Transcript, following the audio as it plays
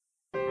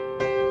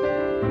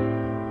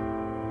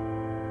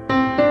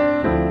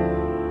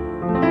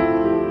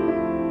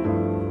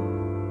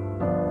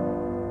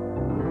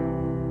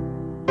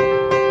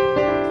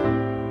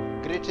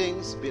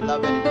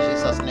beloved, in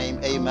Jesus' name,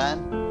 amen.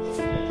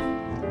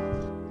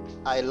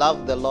 I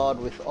love the Lord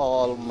with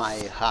all my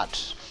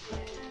heart.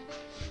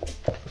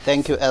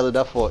 Thank you,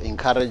 Elder, for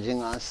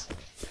encouraging us.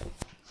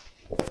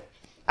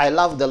 I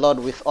love the Lord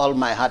with all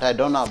my heart. I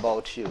don't know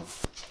about you.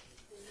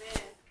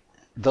 Amen.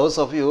 Those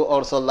of you who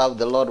also love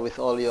the Lord with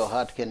all your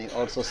heart, can you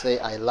also say,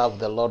 I love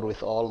the Lord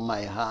with all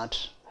my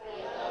heart? I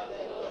love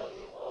the Lord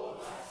with all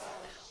my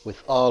heart.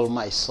 With all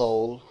my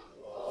soul.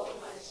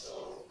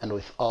 And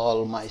with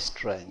all my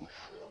strength.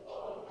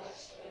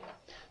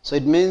 So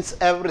it means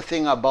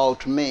everything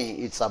about me,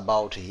 it's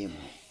about Him.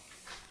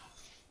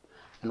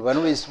 And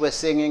when we were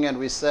singing and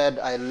we said,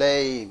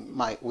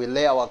 we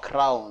lay our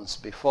crowns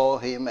before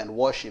Him and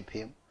worship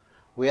Him,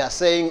 we are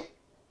saying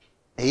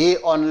He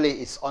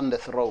only is on the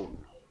throne.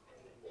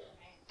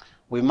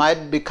 We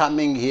might be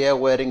coming here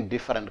wearing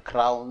different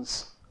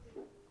crowns,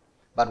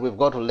 but we've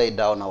got to lay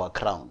down our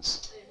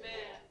crowns. Amen.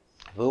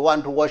 If we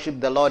want to worship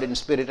the Lord in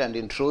spirit and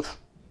in truth,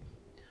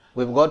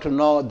 we've got to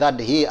know that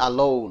He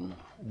alone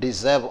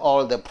deserves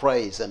all the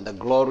praise and the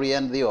glory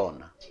and the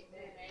honor.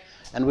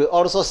 And we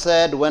also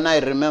said, when I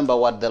remember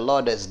what the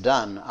Lord has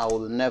done, I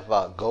will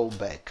never go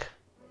back.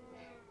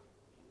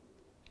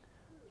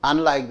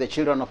 Unlike the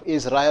children of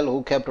Israel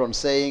who kept on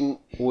saying,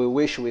 we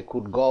wish we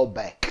could go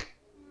back.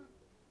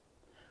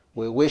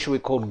 We wish we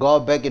could go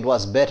back. It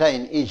was better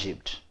in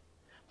Egypt.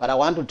 But I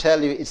want to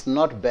tell you, it's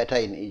not better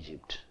in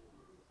Egypt.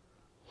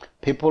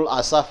 People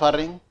are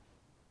suffering.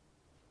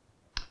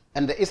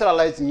 And the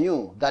Israelites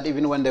knew that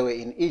even when they were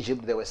in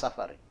Egypt, they were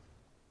suffering.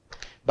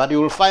 But you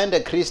will find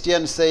a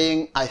Christian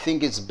saying, I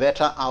think it's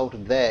better out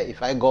there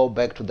if I go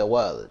back to the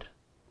world.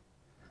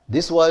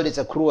 This world is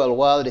a cruel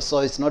world, so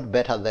it's not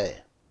better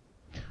there.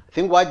 I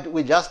think what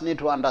we just need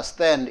to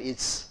understand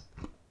is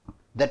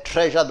the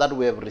treasure that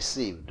we have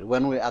received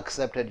when we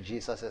accepted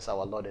Jesus as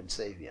our Lord and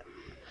Savior.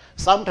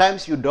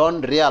 Sometimes you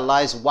don't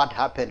realize what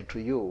happened to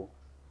you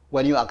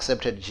when you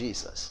accepted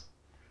Jesus.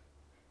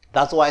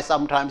 That's why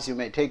sometimes you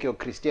may take your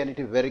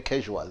Christianity very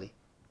casually.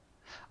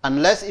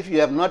 Unless if you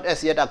have not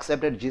as yet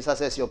accepted Jesus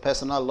as your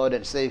personal Lord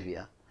and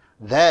Savior,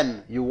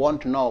 then you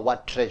won't know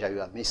what treasure you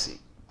are missing.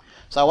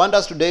 So I want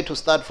us today to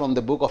start from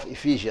the book of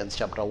Ephesians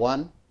chapter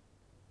 1.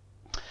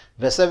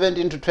 Verse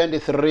 17 to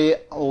 23,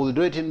 we'll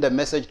do it in the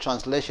Message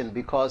translation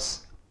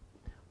because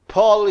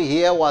Paul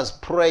here was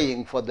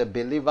praying for the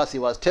believers. He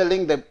was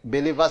telling the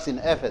believers in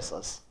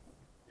Ephesus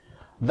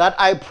that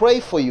I pray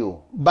for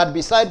you, but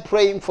beside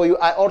praying for you,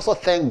 I also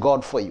thank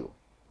God for you.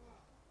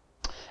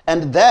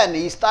 And then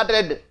he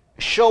started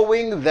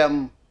showing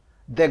them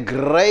the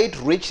great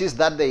riches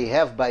that they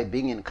have by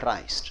being in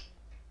Christ,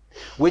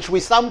 which we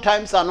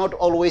sometimes are not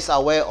always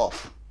aware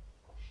of.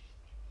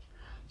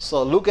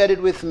 So look at it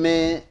with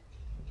me.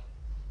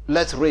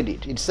 Let's read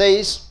it. It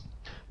says,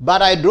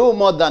 but I do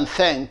more than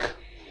thank.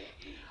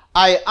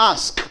 I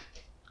ask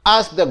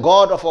the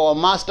God of our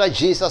Master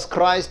Jesus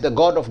Christ, the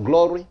God of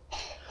glory,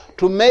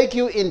 to make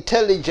you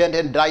intelligent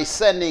and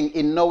discerning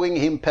in knowing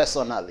Him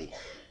personally.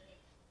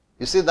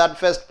 You see that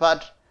first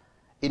part?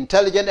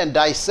 Intelligent and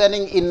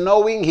discerning in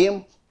knowing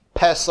Him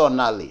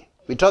personally.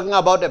 We're talking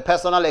about a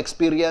personal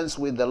experience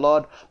with the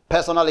Lord,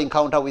 personal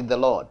encounter with the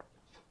Lord.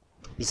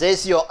 He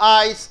says, your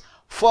eyes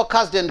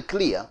focused and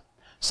clear,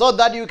 so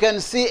that you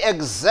can see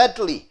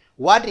exactly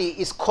what He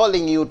is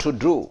calling you to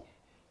do.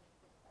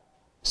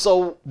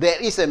 So there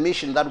is a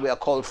mission that we are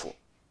called for.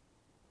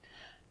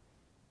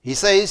 He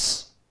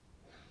says,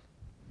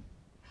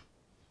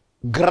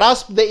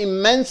 grasp the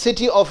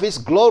immensity of His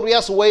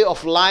glorious way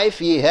of life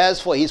He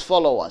has for His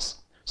followers.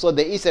 So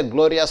there is a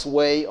glorious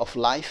way of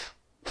life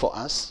for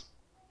us.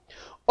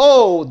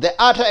 Oh, the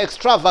utter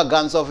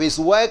extravagance of His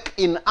work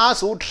in us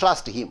who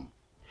trust Him.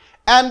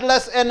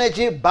 Endless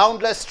energy,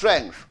 boundless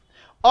strength.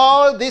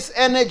 All this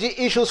energy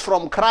issues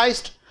from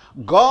Christ.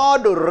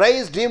 God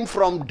raised Him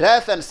from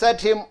death and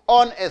set Him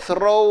on a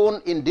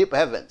throne in deep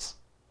heavens,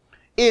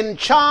 in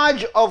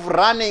charge of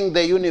running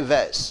the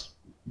universe.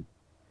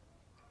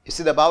 You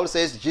see, the Bible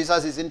says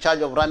Jesus is in charge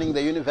of running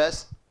the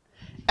universe.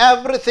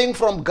 Everything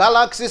from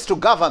galaxies to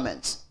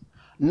governments.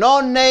 No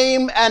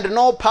name and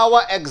no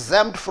power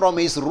exempt from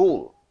His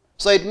rule.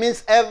 So it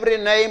means every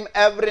name,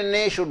 every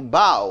knee should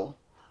bow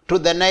to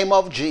the name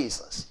of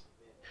Jesus.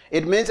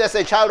 It means as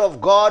a child of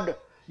God,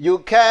 you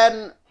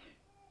can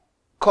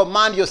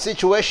command your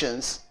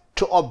situations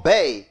to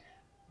obey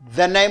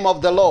the name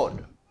of the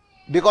Lord.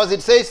 Because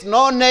it says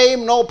no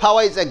name, no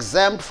power is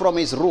exempt from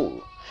His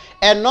rule.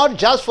 And not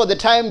just for the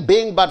time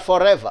being, but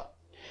forever.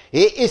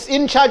 He is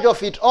in charge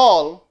of it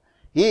all.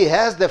 He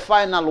has the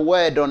final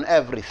word on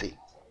everything.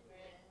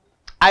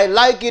 I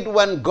like it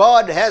when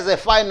God has a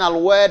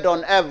final word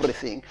on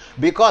everything,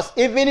 because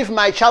even if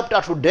my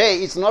chapter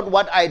today is not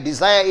what I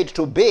desire it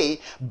to be,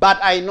 but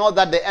I know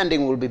that the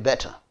ending will be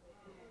better.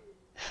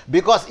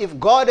 Because if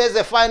God has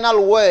a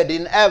final word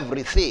in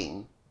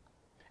everything,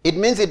 it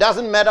means it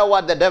doesn't matter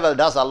what the devil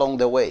does along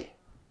the way.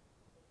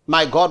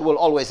 My God will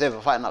always have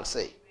a final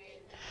say.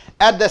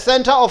 At the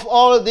center of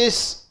all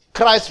this,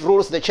 Christ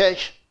rules the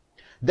church.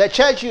 The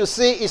church, you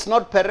see, is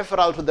not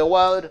peripheral to the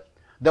world.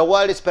 The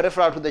world is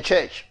peripheral to the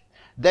church.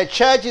 The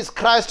church is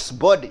Christ's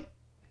body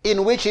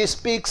in which he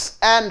speaks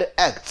and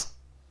acts.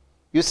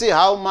 You see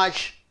how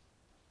much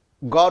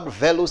God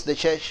values the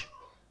church?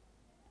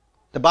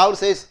 The Bible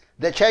says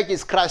the church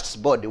is Christ's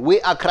body.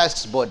 We are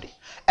Christ's body.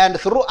 And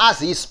through us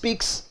he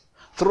speaks,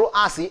 through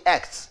us he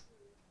acts,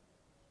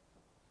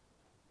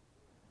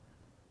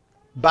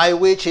 by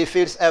which he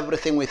fills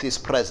everything with his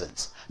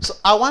presence. So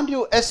I want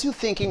you, as you're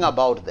thinking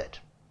about that,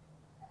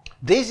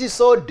 this is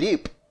so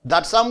deep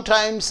that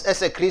sometimes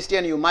as a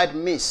Christian you might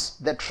miss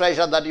the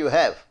treasure that you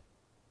have.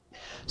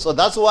 So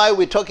that's why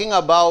we're talking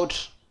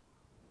about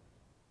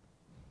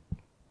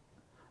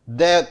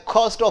the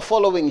cost of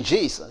following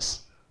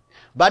Jesus.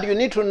 But you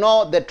need to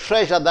know the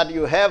treasure that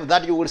you have,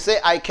 that you will say,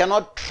 I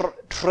cannot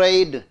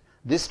trade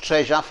this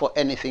treasure for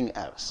anything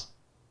else.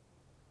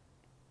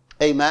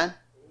 Amen?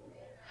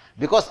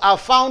 Because I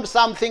found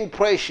something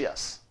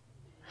precious.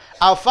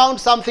 I found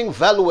something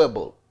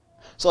valuable.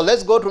 So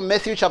let's go to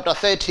Matthew chapter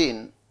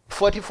 13,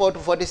 44 to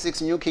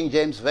 46, New King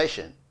James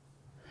Version.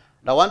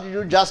 And I want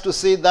you just to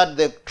see that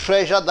the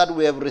treasure that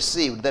we have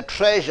received, the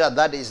treasure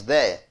that is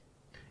there,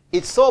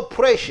 it's so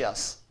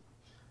precious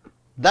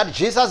that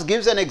Jesus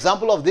gives an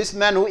example of this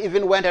man who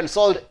even went and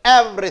sold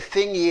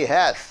everything he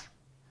hath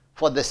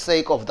for the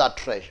sake of that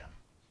treasure.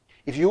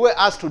 If you were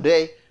asked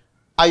today,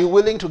 are you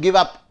willing to give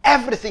up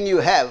everything you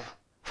have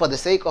for the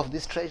sake of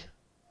this treasure?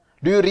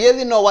 Do you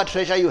really know what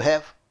treasure you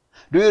have?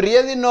 Do you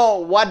really know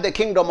what the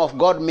kingdom of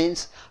God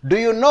means? Do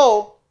you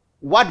know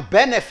what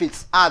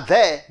benefits are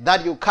there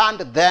that you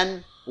can't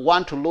then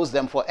want to lose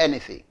them for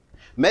anything?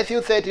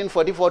 Matthew 13,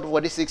 44 to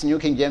 46, New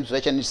King James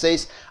Version, it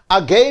says,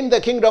 again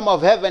the kingdom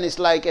of heaven is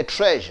like a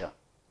treasure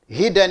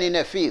hidden in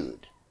a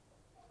field,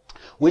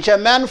 which a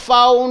man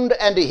found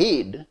and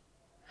hid,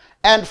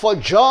 and for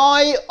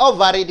joy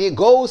over it he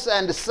goes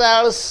and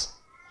sells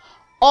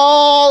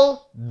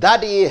all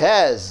that he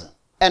has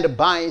and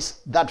buys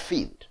that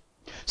field.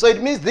 So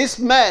it means this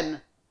man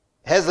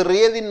has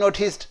really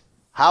noticed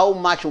how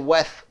much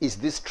worth is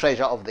this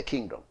treasure of the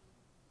kingdom.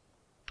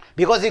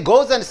 Because he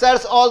goes and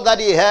sells all that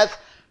he hath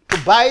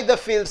to buy the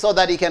field so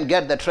that he can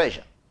get the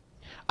treasure.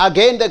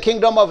 Again, the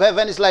kingdom of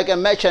heaven is like a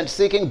merchant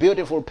seeking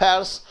beautiful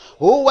pearls,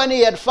 who when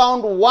he had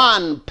found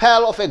one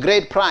pearl of a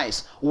great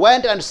price,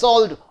 went and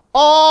sold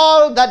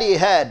all that he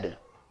had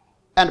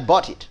and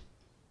bought it.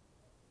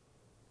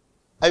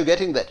 Are you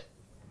getting that?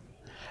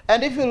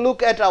 And if you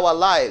look at our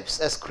lives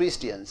as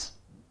Christians,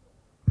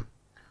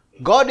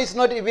 God is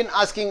not even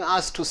asking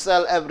us to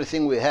sell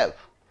everything we have.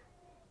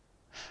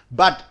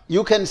 But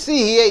you can see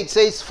here it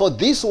says, for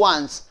these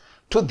ones,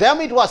 to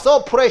them it was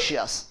so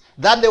precious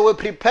that they were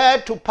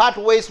prepared to part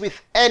ways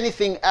with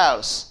anything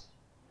else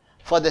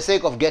for the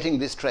sake of getting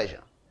this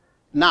treasure.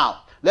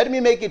 Now, let me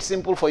make it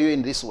simple for you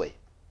in this way.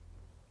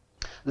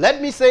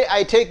 Let me say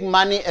I take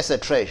money as a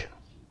treasure.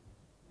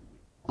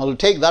 I will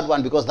take that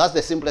one because that's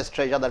the simplest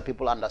treasure that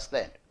people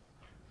understand.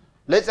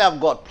 Let's say I've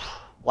got,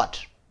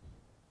 what,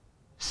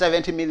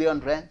 70 million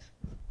rands?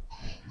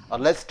 Or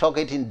let's talk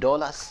it in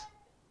dollars.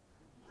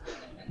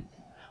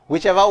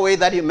 Whichever way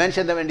that you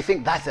mention them and you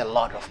think that's a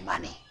lot of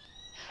money.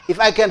 If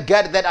I can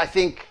get that, I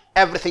think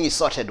everything is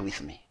sorted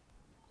with me.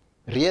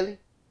 Really?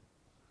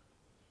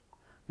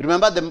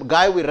 Remember the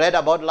guy we read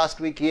about last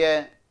week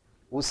here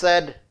who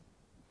said,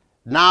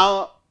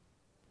 now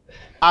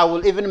I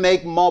will even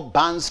make more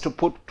barns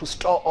to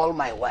store all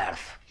my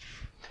wealth.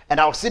 And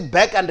I'll sit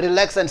back and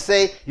relax and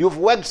say, you've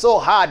worked so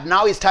hard,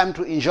 now it's time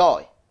to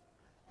enjoy.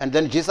 And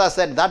then Jesus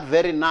said that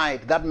very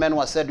night, that man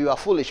was said, you are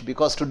foolish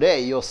because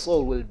today your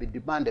soul will be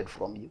demanded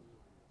from you.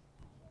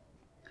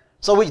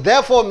 So which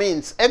therefore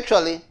means,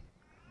 actually,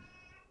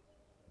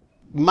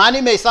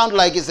 money may sound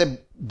like it's a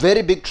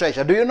very big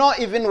treasure. Do you know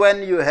even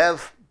when you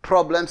have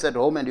problems at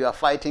home and you are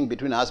fighting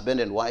between husband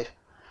and wife,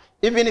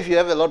 even if you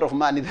have a lot of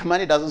money, the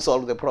money doesn't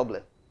solve the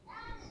problem.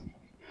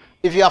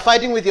 If you are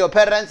fighting with your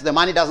parents, the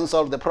money doesn't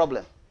solve the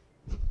problem.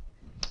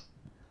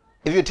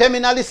 If you're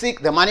terminally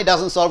sick, the money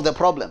doesn't solve the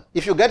problem.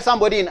 If you get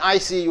somebody in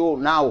ICU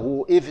now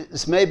who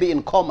is maybe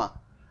in coma,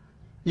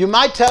 you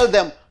might tell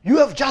them, you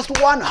have just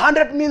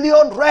 100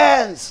 million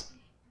rands.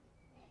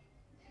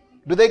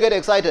 Do they get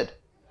excited?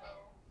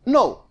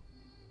 No.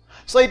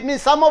 So it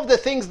means some of the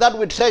things that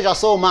we treasure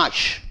so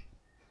much,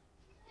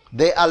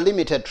 they are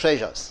limited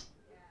treasures.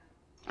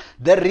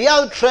 The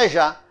real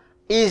treasure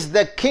is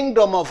the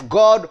kingdom of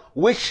God,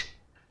 which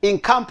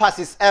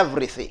encompasses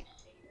everything.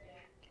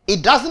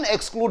 It doesn't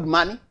exclude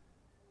money,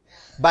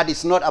 but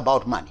it's not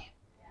about money.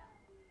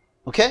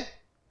 Okay?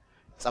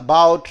 It's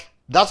about,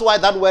 that's why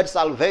that word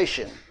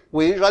salvation,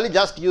 we usually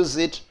just use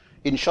it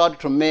in short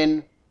to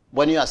mean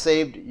when you are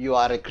saved, you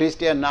are a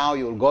Christian now,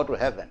 you will go to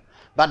heaven.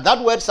 But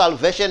that word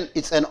salvation,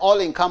 it's an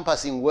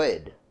all-encompassing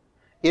word.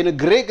 In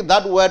Greek,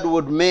 that word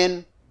would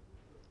mean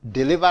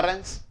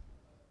deliverance,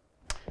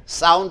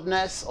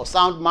 soundness or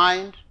sound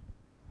mind,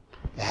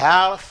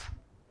 health,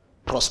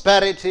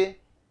 prosperity.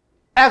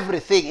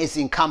 Everything is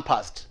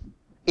encompassed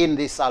in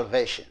this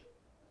salvation.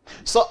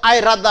 So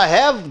I rather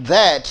have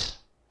that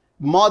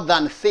more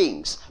than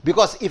things.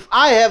 Because if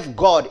I have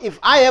God, if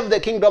I have the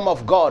kingdom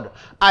of God,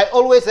 I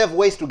always have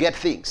ways to get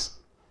things.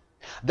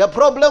 The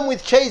problem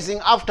with chasing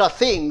after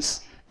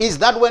things is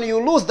that when you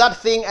lose that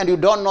thing and you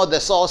don't know the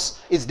source,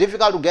 it's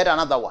difficult to get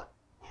another one.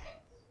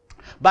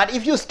 But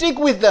if you stick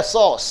with the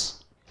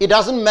source, it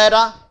doesn't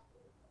matter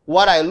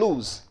what I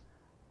lose.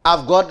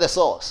 I've got the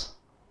source.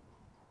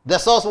 The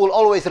source will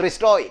always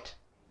restore it.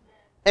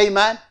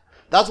 Amen.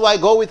 That's why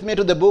go with me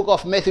to the book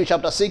of Matthew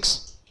chapter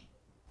 6,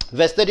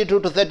 verse 32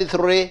 to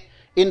 33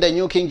 in the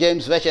New King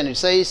James Version. It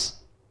says,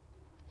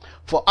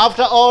 "For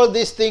after all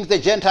these things the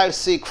Gentiles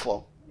seek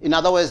for." In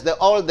other words,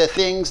 all the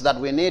things that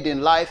we need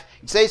in life.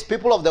 It says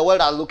people of the world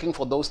are looking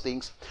for those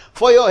things.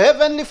 "For your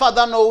heavenly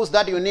Father knows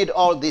that you need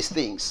all these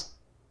things."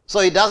 So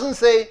it doesn't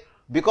say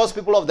because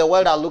people of the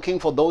world are looking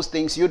for those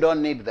things, you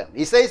don't need them.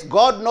 He says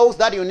God knows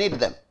that you need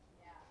them.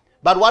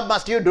 But what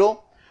must you do?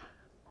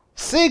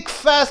 Seek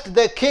first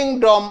the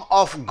kingdom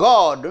of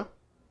God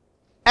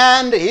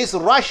and his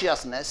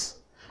righteousness,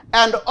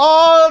 and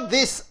all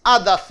these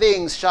other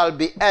things shall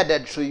be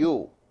added to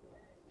you.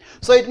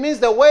 So it means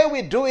the way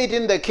we do it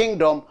in the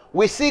kingdom,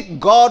 we seek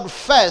God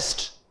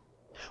first,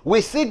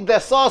 we seek the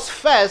source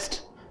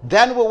first,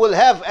 then we will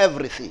have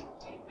everything.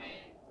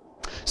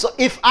 So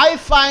if I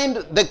find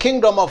the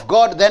kingdom of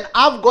God, then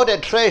I've got a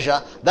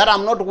treasure that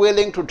I'm not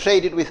willing to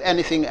trade it with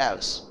anything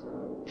else.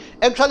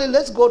 Actually,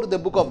 let's go to the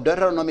book of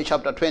Deuteronomy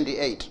chapter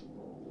 28.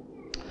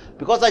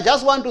 Because I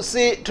just want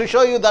to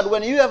show you that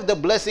when you have the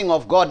blessing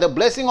of God, the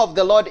blessing of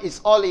the Lord is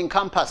all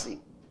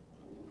encompassing.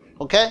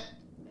 Okay?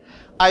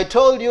 I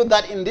told you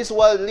that in these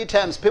worldly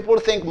terms, people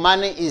think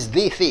money is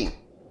the thing.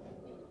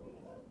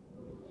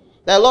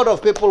 There are a lot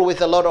of people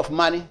with a lot of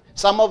money.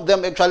 Some of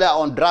them actually are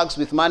on drugs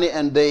with money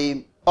and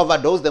they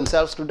overdose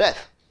themselves to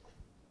death.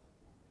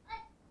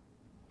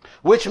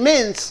 Which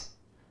means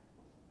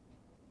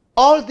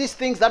all these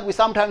things that we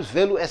sometimes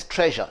value as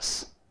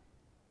treasures,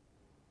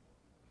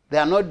 they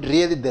are not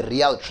really the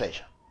real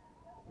treasure.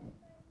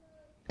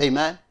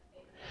 Amen?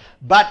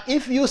 But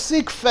if you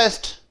seek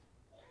first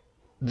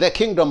the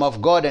kingdom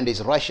of God and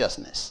his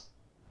righteousness,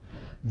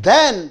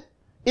 then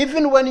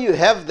even when you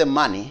have the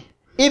money,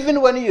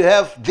 even when you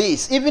have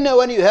this, even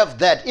when you have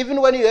that,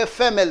 even when you have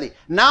family,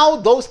 now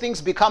those things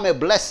become a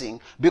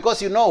blessing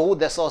because you know who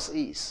the source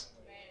is.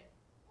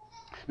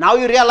 Now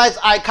you realize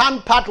I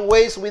can't part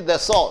ways with the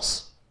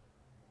source.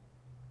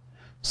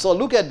 So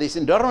look at this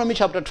in Deuteronomy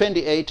chapter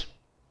 28,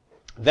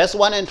 verse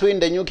 1 and 2 in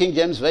the New King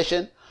James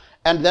Version,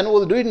 and then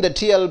we'll do it in the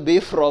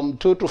TLB from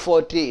 2 to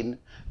 14,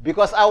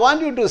 because I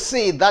want you to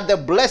see that the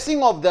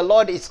blessing of the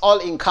Lord is all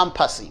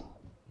encompassing.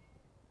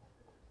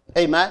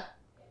 Amen?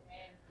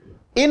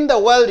 In the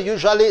world,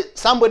 usually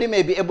somebody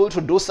may be able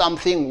to do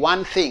something,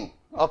 one thing.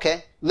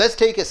 Okay? Let's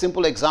take a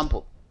simple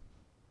example.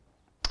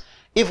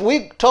 If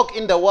we talk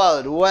in the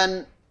world,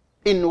 when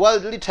in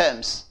worldly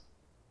terms,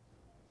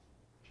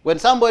 when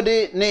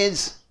somebody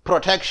needs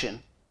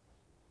protection,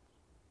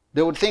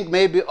 they would think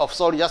maybe of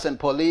soldiers and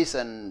police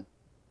and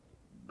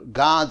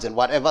guards and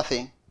whatever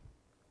thing.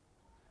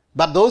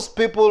 But those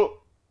people,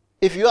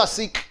 if you are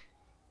sick,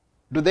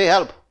 do they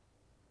help?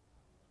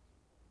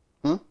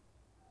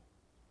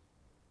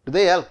 Do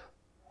they help?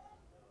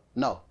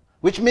 No.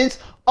 Which means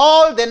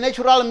all the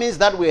natural means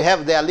that we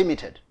have, they are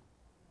limited.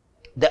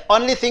 The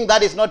only thing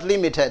that is not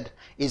limited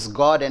is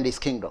God and his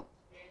kingdom.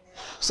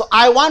 So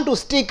I want to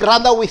stick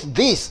rather with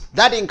this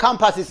that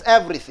encompasses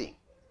everything.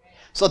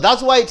 So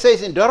that's why it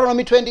says in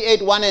Deuteronomy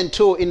 28, 1 and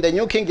 2 in the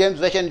New King James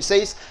Version, it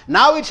says,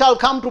 "Now it shall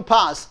come to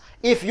pass,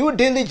 if you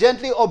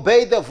diligently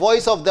obey the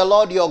voice of the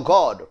Lord your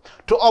God,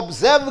 to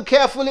observe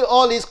carefully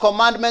all his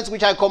commandments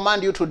which I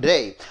command you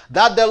today,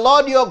 that the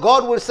Lord your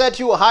God will set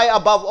you high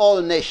above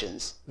all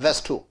nations."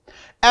 Verse 2.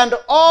 "And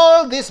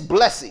all these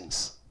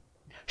blessings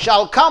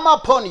shall come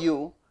upon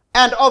you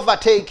and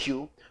overtake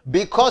you,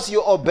 because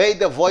you obey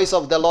the voice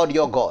of the Lord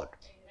your God."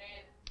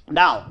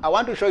 Now, I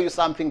want to show you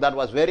something that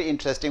was very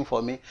interesting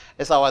for me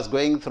as I was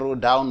going through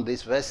down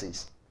these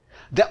verses.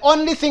 The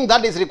only thing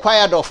that is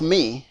required of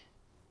me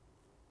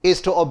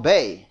is to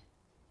obey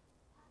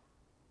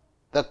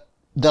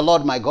the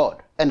Lord my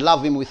God and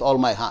love him with all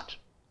my heart.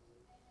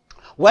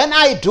 When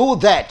I do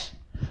that,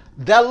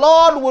 the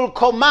Lord will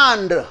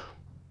command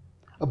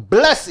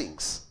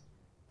blessings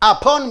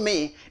upon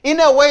me in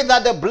a way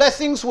that the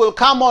blessings will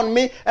come on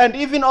me and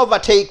even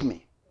overtake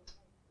me.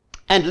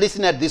 And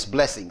listen at these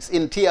blessings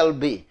in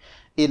TLB,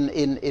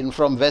 in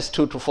from verse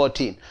 2 to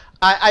 14.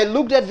 I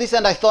looked at this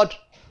and I thought,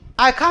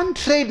 I can't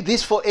trade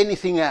this for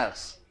anything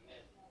else.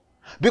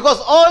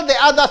 Because all the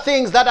other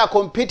things that are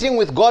competing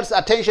with God's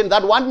attention,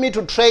 that want me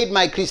to trade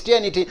my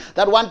Christianity,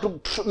 that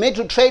want me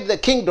to trade the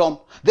kingdom,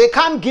 they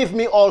can't give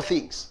me all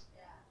things.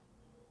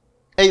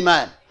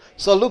 Amen.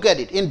 So look at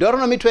it. In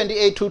Deuteronomy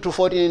 28, 2 to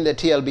 14 in the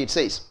TLB, it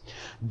says,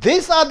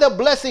 "These are the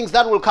blessings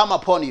that will come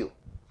upon you.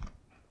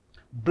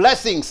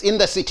 Blessings in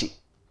the city.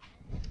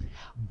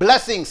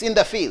 Blessings in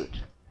the field.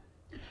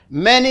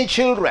 Many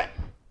children.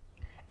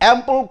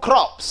 Ample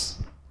crops.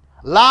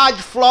 Large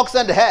flocks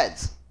and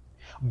herds.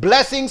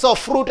 Blessings of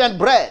fruit and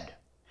bread.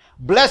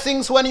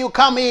 Blessings when you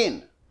come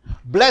in.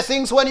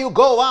 Blessings when you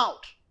go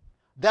out.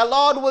 The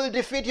Lord will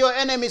defeat your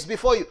enemies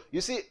before you.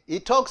 You see, he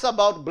talks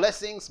about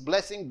blessings,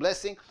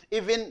 blessing,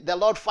 even the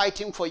Lord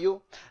fighting for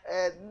you.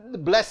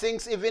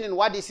 Blessings, even in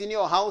what is in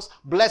your house,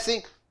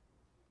 blessing.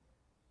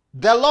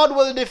 The Lord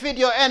will defeat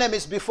your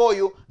enemies before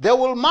you. They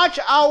will march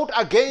out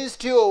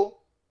against you,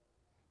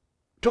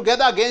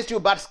 together against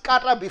you, but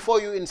scatter before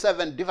you in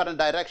 7 different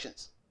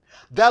directions.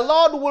 The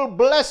Lord will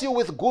bless you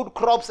with good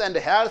crops and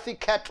healthy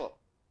cattle.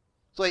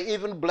 So he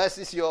even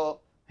blesses your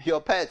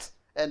pets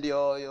and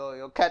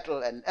your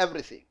cattle and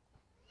everything.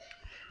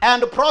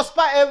 And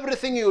prosper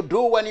everything you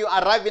do when you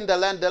arrive in the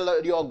land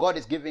your God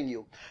is giving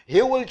you.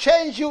 He will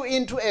change you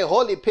into a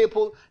holy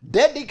people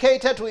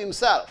dedicated to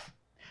himself.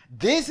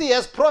 This he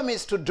has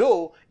promised to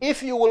do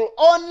if you will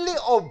only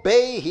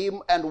obey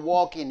him and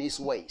walk in his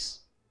ways.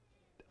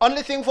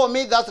 Only thing for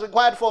me that's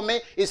required for me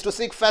is to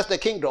seek first the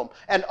kingdom,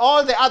 and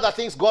all the other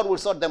things God will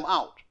sort them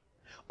out.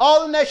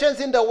 All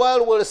nations in the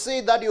world will see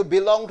that you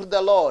belong to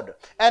the Lord,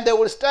 and they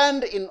will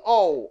stand in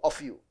awe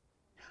of you.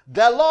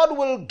 The Lord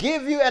will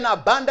give you an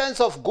abundance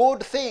of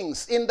good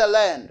things in the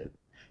land,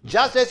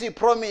 just as he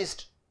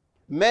promised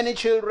many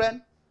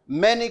children,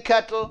 many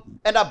cattle,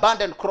 and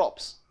abundant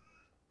crops.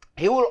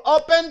 He will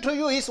open to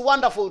you his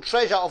wonderful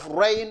treasure of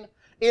rain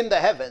in the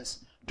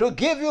heavens to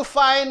give you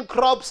fine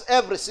crops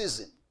every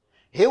season.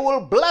 He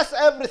will bless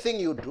everything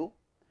you do,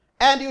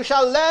 and you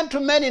shall lend to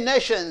many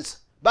nations,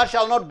 but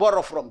shall not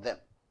borrow from them.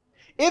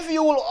 If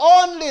you will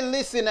only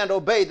listen and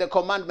obey the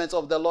commandments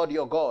of the Lord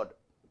your God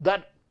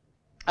that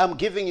I'm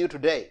giving you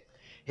today,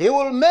 he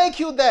will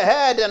make you the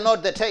head and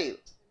not the tail,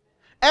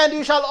 and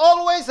you shall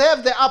always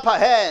have the upper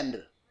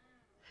hand.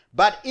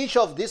 But each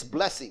of these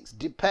blessings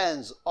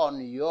depends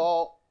on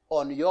your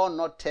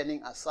not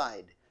turning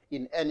aside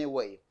in any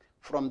way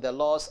from the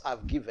laws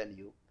I've given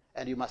you,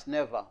 and you must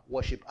never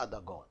worship other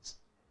gods.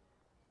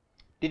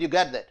 Did you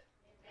get that?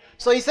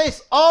 So he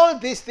says all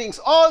these things,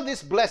 all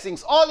these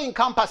blessings, all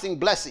encompassing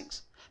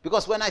blessings.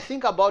 Because when I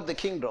think about the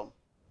kingdom,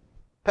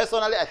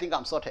 personally I think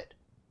I'm sorted.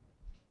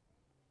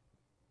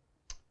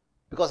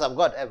 Because I've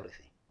got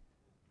everything.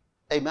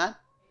 Amen?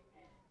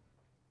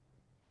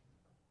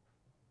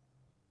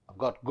 I've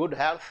got good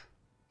health.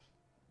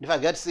 If I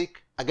get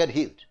sick, I get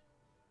healed.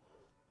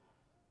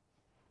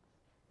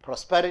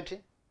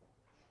 Prosperity.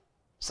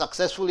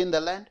 Successful in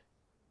the land.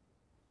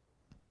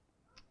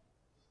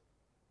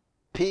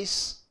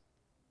 Peace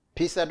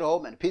at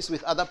home and peace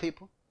with other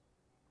people.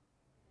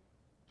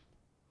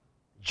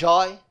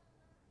 Joy.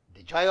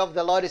 The joy of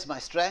the Lord is my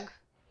strength.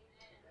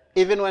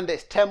 Even when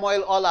there's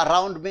turmoil all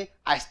around me,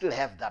 I still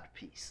have that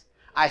peace.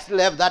 I still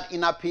have that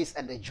inner peace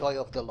and the joy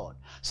of the Lord.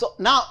 So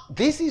now,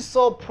 this is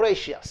so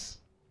precious.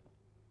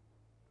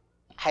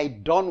 I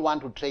don't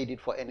want to trade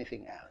it for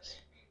anything else.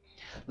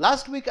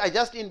 Last week, I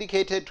just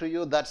indicated to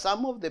you that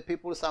some of the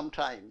people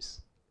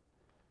sometimes,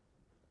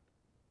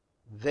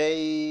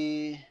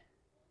 they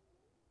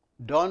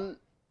don't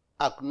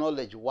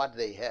acknowledge what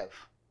they have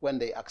when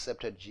they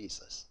accepted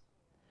Jesus.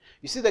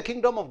 You see, the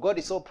kingdom of God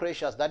is so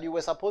precious that you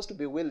were supposed to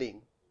be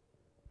willing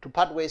to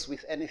part ways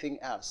with anything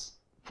else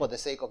for the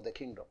sake of the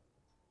kingdom.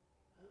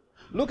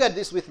 Look at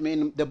this with me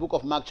in the book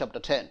of Mark chapter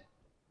 10.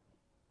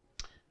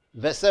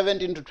 Verse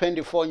 17 to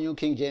 24, New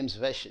King James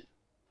Version.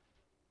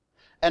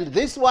 And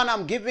this one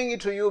I'm giving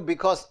it to you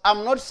because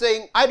I'm not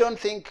saying, I don't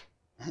think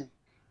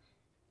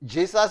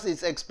Jesus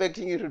is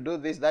expecting you to do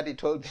this that he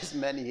told this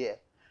man here.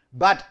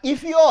 But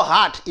if your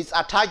heart is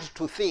attached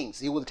to things,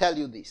 he will tell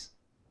you this.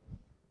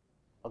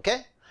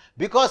 Okay?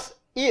 Because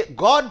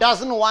God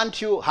doesn't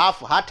want you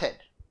half-hearted.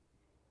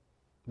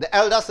 The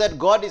elder said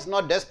God is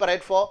not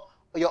desperate for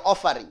your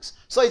offerings.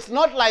 So it's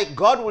not like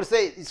God will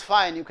say, it's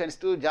fine, you can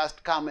still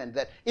just come and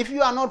that. If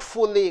you are not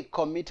fully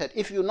committed,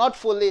 if you're not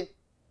fully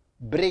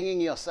bringing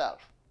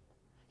yourself,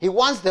 he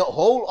wants the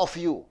whole of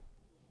you.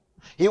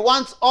 He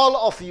wants all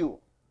of you.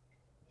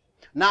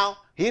 Now,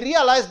 he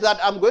realized that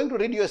I'm going to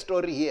read you a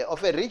story here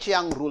of a rich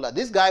young ruler.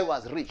 This guy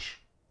was rich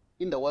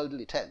in the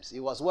worldly terms. He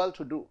was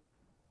well-to-do.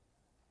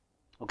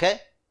 Okay?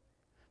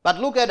 But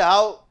look at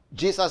how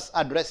Jesus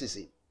addresses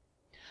him.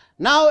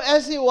 Now,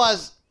 as he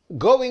was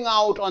going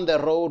out on the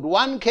road,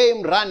 one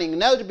came running,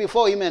 knelt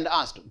before him and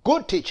asked,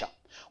 "Good teacher,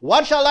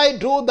 what shall I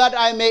do that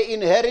I may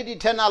inherit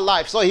eternal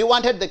life?" So he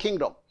wanted the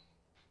kingdom.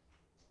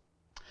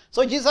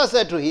 So Jesus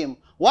said to him,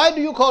 "Why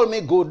do you call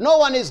me good? No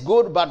one is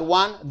good but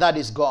one, that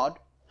is God.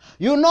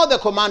 You know the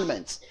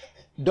commandments.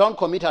 Don't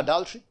commit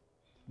adultery.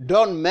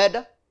 Don't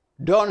murder.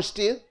 Don't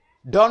steal.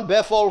 Don't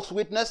bear false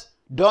witness.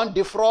 Don't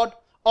defraud.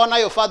 Honor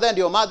your father and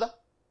your mother."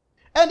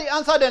 And he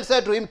answered and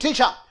said to him,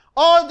 "Teacher,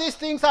 all these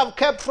things I've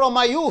kept from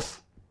my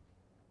youth."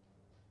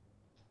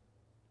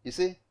 You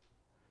see?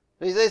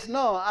 He says,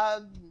 "No,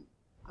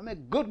 I'm a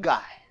good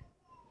guy.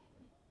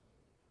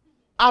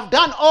 I've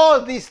done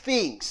all these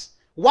things.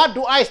 What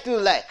do I still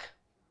lack?"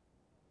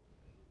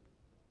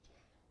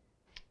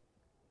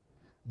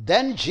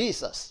 Then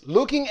Jesus,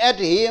 looking at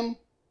him,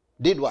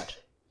 did what?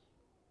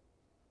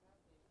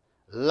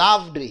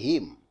 Loved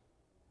him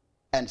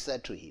and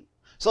said to him.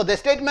 So the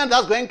statement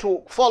that's going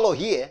to follow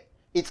here,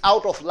 it's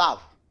out of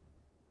love.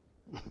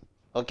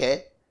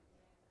 Okay?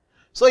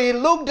 So he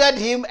looked at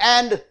him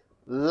and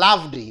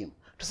loved him.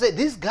 To say,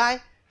 this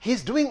guy,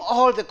 he's doing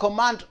all the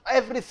command,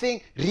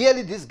 everything.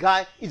 Really, this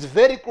guy is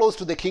very close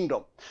to the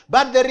kingdom.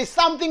 But there is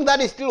something that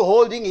is still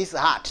holding his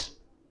heart.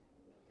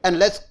 And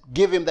let's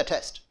give him the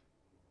test.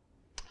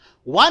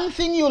 One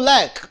thing you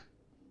lack,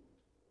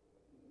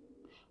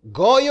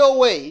 go your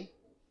way,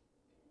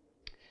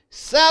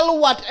 sell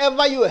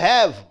whatever you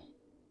have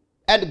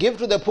and give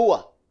to the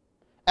poor,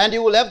 and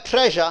you will have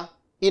treasure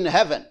in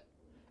heaven.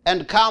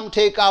 And come,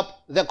 take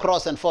up the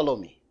cross and follow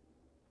me.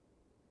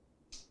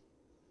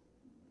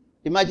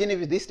 Imagine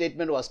if this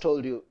statement was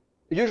told you.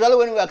 Usually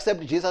when we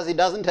accept Jesus, he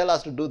doesn't tell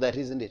us to do that,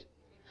 isn't it?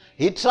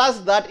 He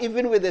trusts that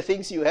even with the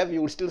things you have,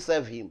 you will still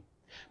serve him.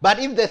 But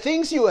if the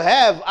things you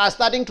have are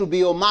starting to be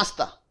your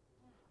master,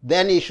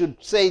 then he should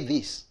say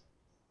this.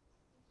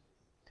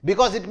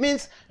 Because it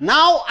means,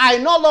 now I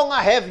no longer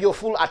have your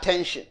full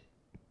attention.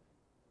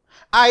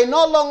 I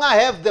no longer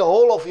have the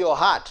whole of your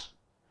heart.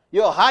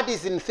 Your heart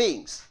is in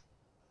things.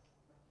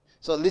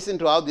 So listen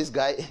to how this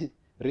guy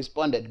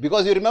responded.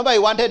 Because you remember he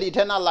wanted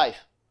eternal life.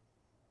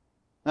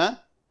 Huh?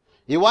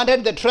 He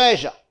wanted the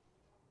treasure.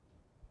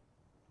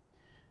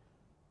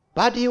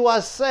 But he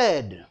was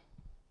sad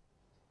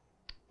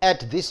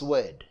at this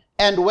word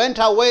and went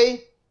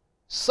away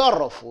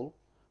sorrowful,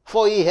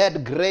 for he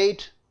had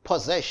great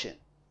possession.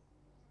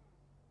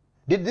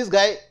 Did this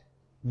guy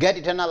get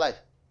eternal life?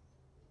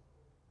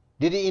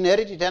 Did he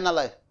inherit eternal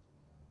life?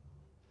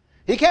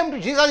 He came to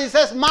Jesus, he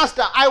says,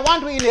 Master, I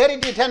want to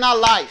inherit eternal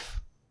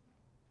life.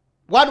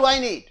 What do I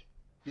need?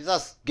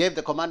 Jesus gave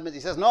the commandments.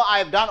 He says, no, I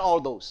have done all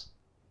those.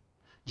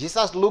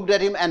 Jesus looked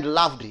at him and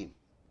loved him.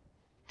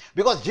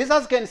 Because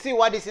Jesus can see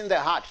what is in the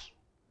heart.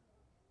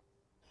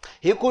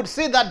 He could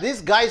see that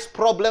this guy's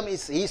problem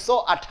is he's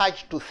so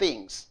attached to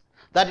things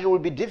that it will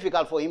be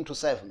difficult for him to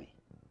serve me.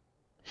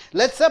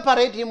 Let's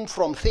separate him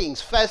from things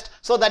first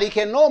so that he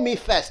can know me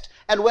first.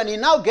 And when he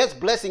now gets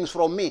blessings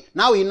from me,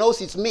 now he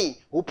knows it's me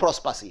who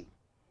prospers him.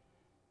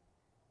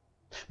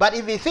 But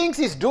if he thinks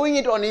he's doing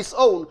it on his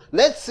own,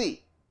 let's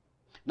see.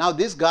 Now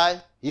this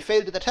guy, he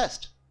failed the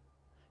test.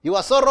 He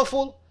was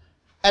sorrowful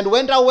and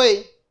went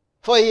away,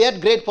 for he had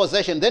great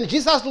possession. Then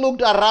Jesus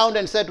looked around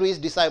and said to his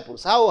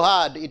disciples, how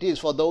hard it is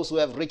for those who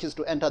have riches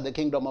to enter the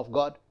kingdom of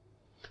God.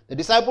 The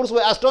disciples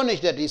were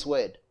astonished at his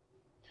word.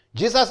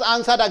 Jesus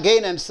answered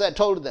again and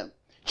told them,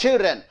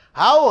 children,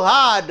 how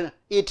hard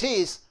it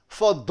is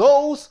for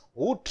those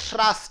who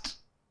trust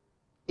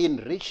in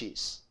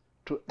riches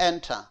to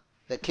enter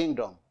the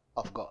kingdom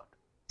of God.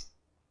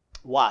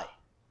 Why?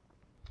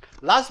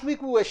 Last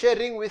week we were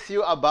sharing with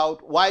you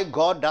about why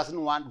God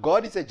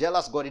is a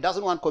jealous God. He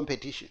doesn't want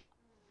competition.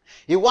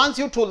 He wants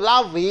you to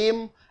love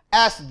him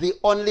as the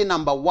only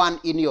number one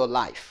in your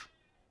life.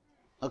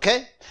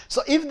 Okay?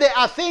 So if there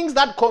are things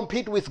that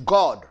compete with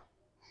God,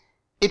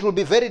 it will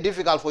be very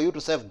difficult for you to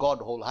serve God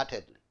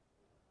wholeheartedly.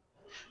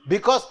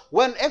 Because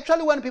when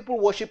people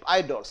worship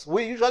idols,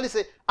 we usually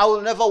say, I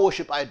will never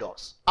worship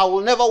idols. I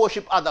will never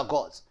worship other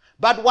gods.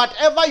 But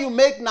whatever you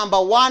make number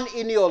one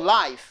in your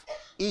life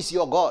is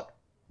your God.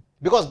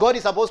 Because God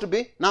is supposed to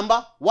be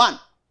number one.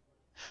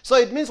 So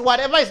it means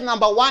whatever is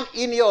number one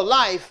in your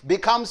life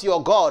becomes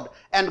your God.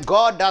 And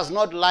God does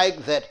not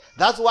like that.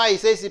 That's why he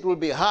says it will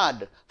be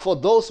hard for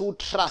those who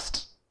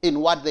trust in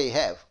what they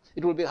have.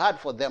 It will be hard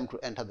for them to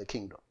enter the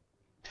kingdom.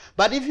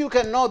 But if you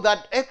can know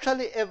that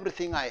actually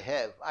everything I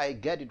have, I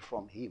get it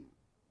from him.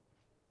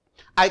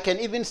 I can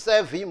even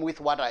serve him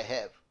with what I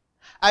have.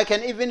 I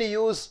can even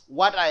use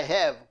what I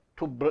have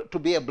to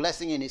be a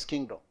blessing in his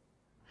kingdom.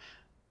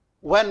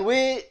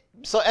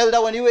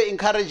 Elder, when you were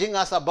encouraging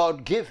us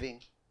about giving,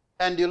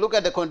 and you look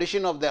at the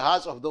condition of the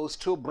hearts of those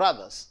two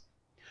brothers.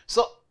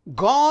 So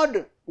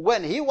God,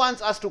 when he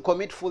wants us to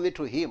commit fully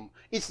to him,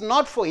 it's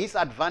not for his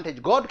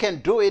advantage. God can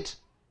do it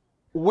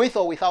with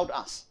or without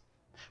us.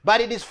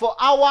 But it is for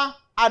our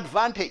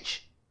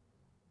advantage.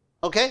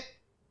 Okay?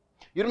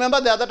 You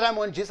remember the other time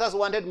when Jesus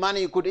wanted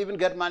money, he could even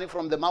get money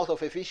from the mouth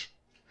of a fish?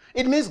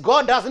 It means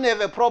God doesn't have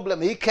a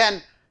problem. He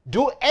can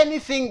do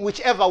anything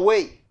whichever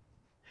way.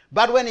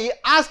 But when he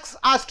asks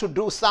us to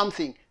do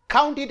something,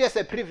 count it as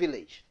a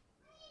privilege.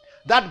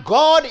 That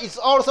God is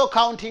also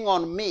counting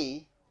on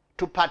me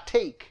to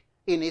partake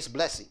in his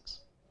blessings.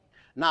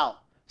 Now,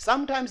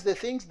 sometimes the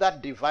things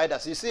that divide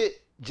us, you see,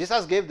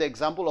 Jesus gave the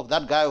example of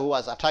that guy who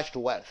was attached to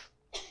wealth.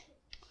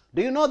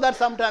 Do you know that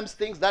sometimes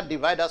things that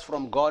divide us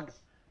from God,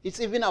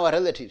 it's even our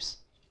relatives.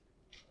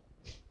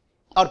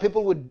 Our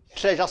people would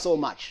treasure so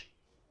much.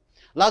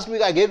 Last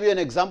week I gave you an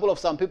example of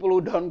some people who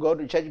don't go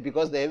to church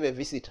because they have a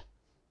visitor.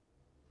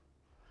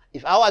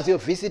 If I was your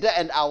visitor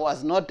and I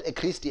was not a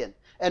Christian,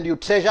 and you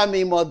treasure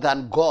me more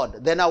than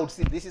God, then I would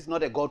say this is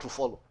not a God to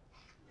follow.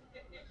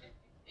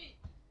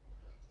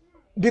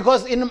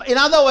 Because in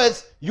other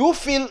words, you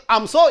feel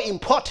I'm so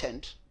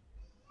important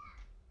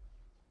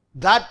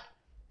that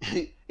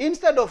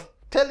instead of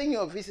telling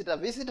your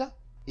visitor,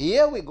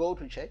 here we go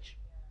to church.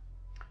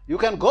 You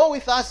can go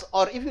with us,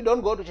 or if you don't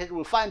go to church,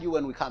 we'll find you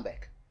when we come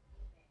back.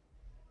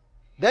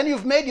 Then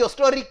you've made your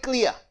story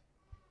clear.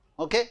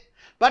 Okay?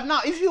 But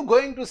now if you're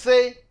going to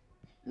say,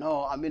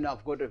 No,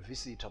 I've got a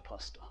visitor,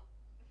 Pastor.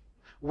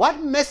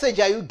 What message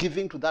are you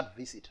giving to that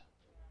visitor?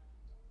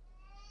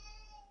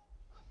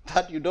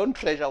 That you don't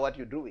treasure what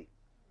you're doing.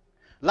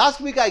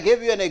 Last week I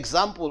gave you an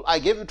example. I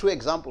gave you two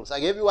examples. I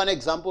gave you one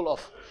example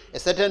of a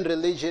certain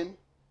religion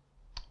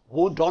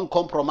who don't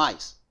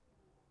compromise.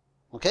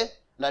 Okay?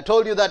 And I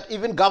told you that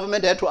even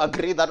government had to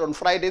agree that on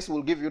Fridays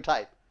we'll give you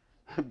time.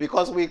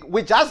 Because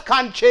we just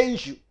can't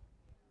change you.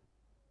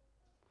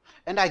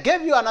 And I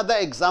gave you another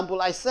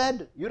example. I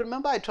said, you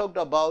remember I talked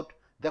about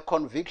the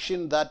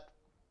conviction that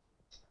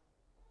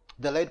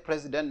the late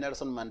President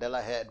Nelson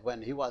Mandela had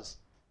when he was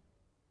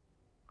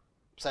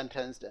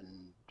sentenced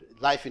and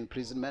life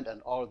imprisonment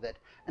and all that.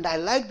 And I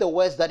like the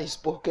words that he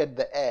spoke at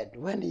the end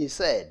when he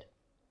said,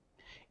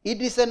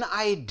 "It is an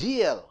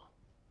ideal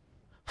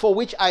for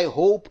which I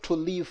hope to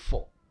live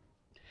for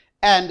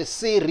and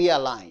see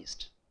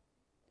realized.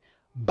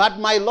 But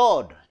my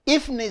Lord,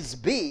 if needs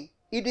be,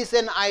 it is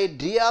an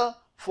ideal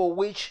for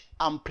which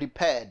I'm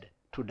prepared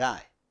to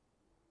die."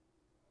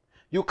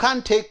 You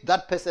can't take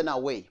that person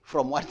away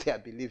from what they are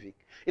believing.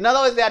 In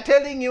other words, they are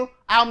telling you,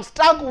 I'm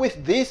stuck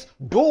with this,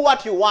 do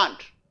what you want.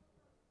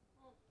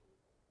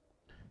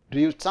 Do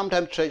you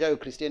sometimes treasure your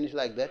Christianity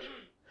like that?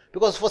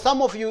 Because for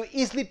some of you,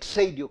 easily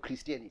trade your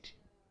Christianity.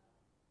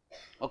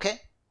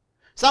 Okay?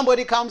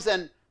 Somebody comes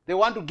and they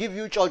want to give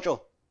you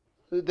chocho.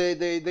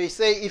 They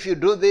say, if you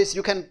do this,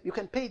 you can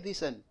pay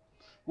this and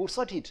we'll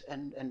sort it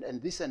and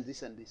this and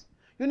this and this.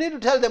 You need to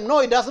tell them, no,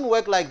 it doesn't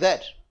work like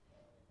that.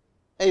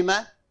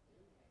 Amen?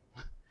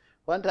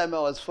 One time I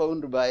was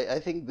phoned by, I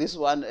think this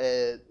one,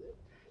 Mr.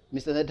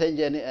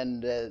 Netanjani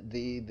and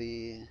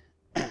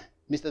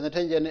Mr.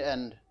 Netanjani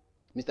and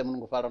Mr.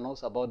 Munungufaro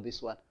knows about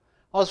this one.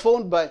 I was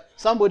phoned by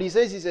somebody,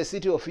 says he's a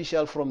city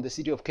official from the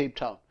city of Cape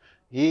Town.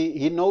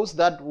 He knows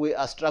that we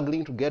are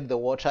struggling to get the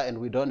water and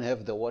we don't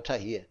have the water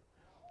here.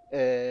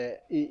 The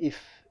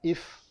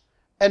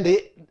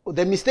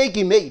mistake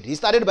he made, he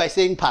started by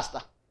saying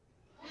pastor.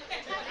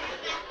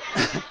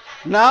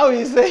 Now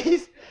he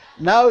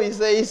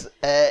says,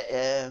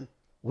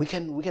 we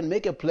can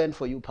make a plan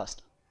for you,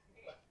 pastor.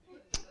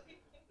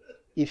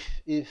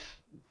 If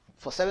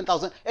for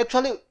 7,000,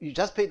 actually you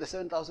just pay the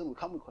 7,000, we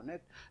come, we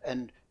connect,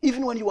 and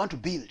even when you want to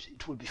build,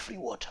 it will be free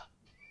water.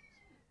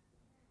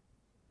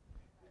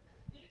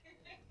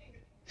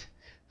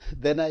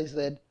 Then I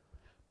said,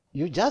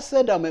 you just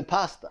said I'm a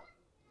pastor.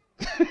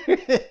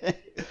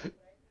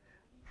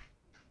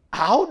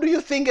 How do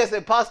you think as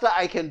a pastor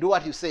I can do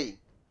what you're saying?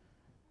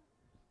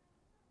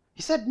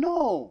 He said,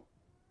 no,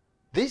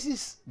 this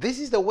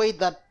is the way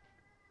that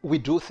we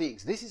do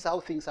things. This is how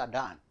things are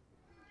done.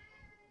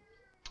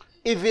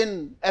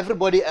 Even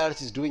everybody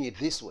else is doing it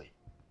this way.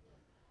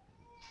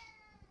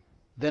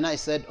 Then I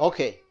said,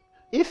 okay,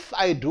 if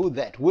I do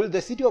that, will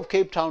the city of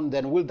Cape Town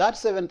then, will that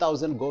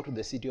 7,000 go to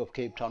the city of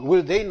Cape Town?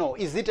 Will they know?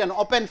 Is it an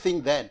open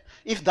thing then?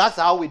 If that's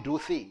how we do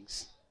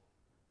things.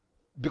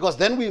 Because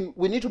then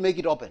we need to make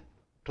it open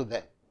to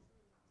them.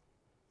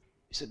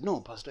 He said, no,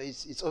 Pastor,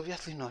 it's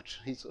obviously not.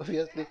 It's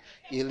obviously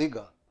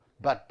illegal.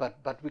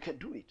 But we can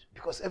do it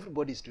because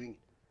everybody is doing it.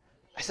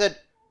 I said,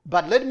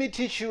 but let me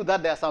teach you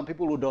that there are some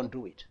people who don't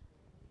do it.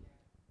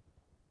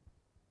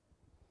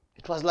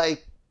 It was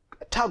like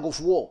a tug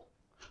of war.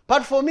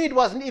 But for me, it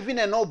wasn't even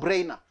a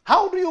no-brainer.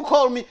 How do you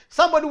call me?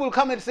 Somebody will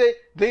come and say,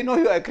 they know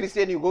you are a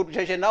Christian, you go to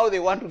church, and now they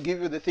want to give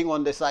you the thing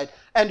on the side,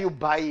 and you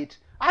buy it.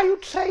 Are you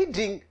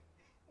trading?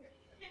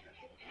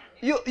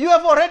 You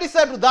have already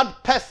said to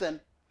that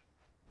person,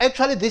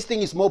 actually, this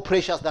thing is more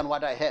precious than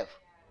what I have.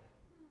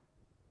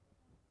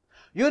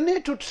 You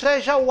need to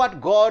treasure what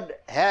God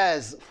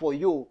has for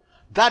you,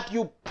 that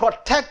you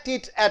protect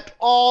it at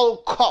all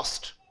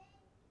cost.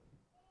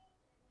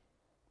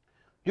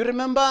 You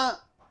remember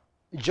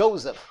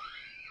Joseph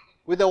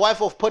with the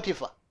wife of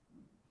Potiphar?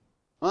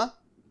 Huh?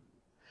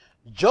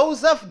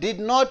 Joseph did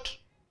not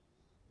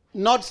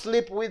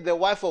sleep with the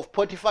wife of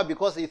Potiphar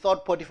because he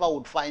thought Potiphar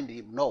would find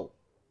him. No.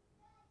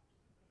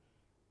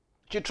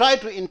 She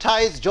tried to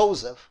entice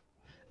Joseph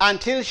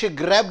until she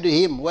grabbed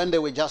him when they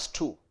were just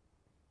two.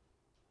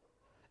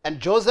 And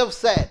Joseph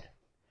said,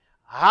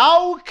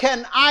 how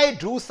can I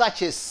do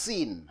such a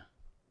sin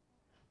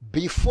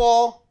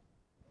before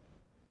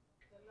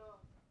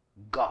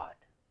God?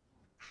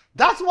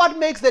 That's what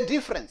makes the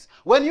difference.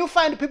 When you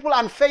find people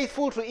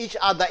unfaithful to each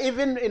other,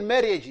 even in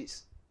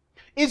marriages,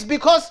 it's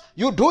because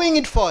you're doing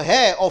it for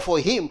her or for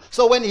him.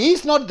 So when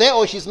he's not there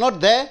or she's not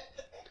there,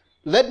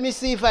 let me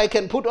see if I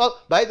can put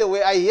all... By the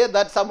way, I hear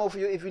that some of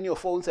you, even your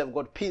phones have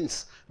got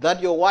pins that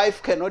your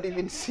wife cannot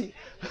even see.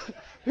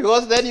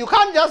 Because then you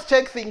can't just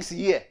check things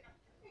here.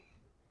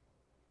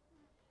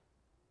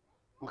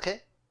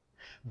 Okay?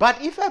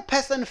 But if a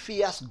person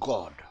fears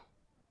God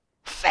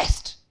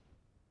first,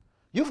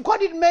 you've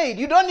got it made.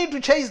 You don't need to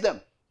chase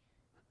them.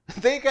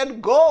 They can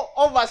go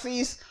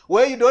overseas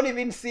where you don't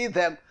even see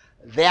them.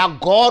 Their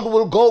God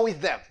will go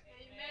with them.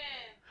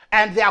 Amen.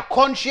 And their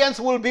conscience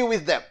will be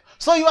with them.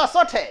 So you are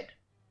sorted.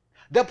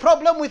 The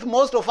problem with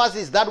most of us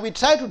is that we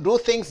try to do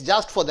things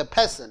just for the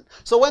person.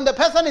 So when the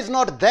person is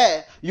not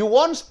there, you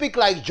won't speak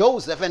like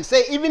Joseph and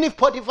say, even if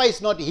Potiphar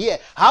is not here,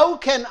 how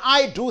can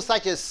I do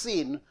such a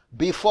sin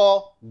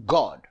before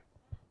God?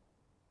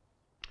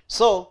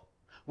 So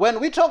when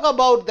we talk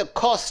about the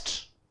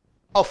cost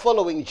of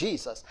following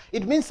Jesus,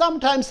 it means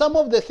sometimes some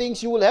of the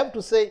things you will have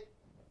to say,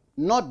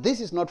 this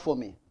is not for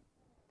me.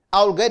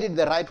 I'll get it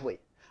the right way.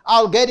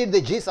 I'll get it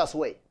the Jesus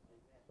way.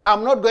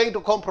 I'm not going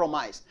to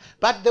compromise.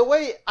 But the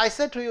way I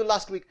said to you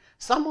last week,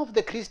 some of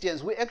the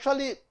Christians, we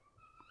actually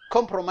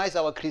compromise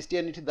our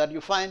Christianity, that you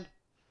find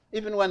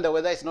even when the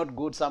weather is not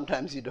good,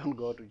 sometimes you don't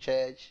go to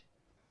church.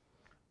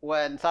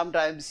 When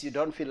sometimes you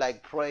don't feel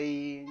like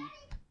praying.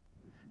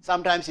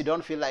 Sometimes you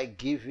don't feel like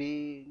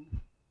giving.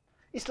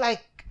 It's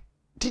like,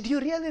 did you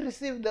really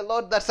receive the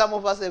Lord that some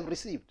of us have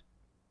received?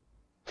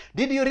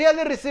 Did you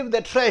really receive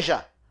the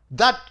treasure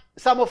that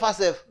some of us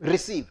have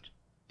received?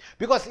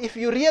 Because if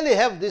you really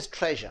have this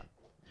treasure,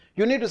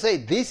 you need to say,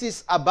 this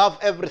is above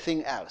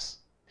everything else.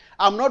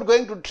 I'm not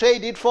going to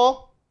trade it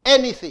for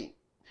anything.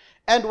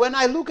 And when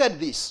I look at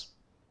this,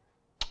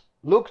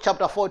 Luke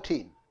chapter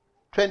 14,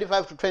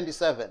 25 to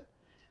 27,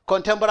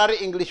 Contemporary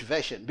English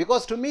Version,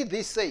 because to me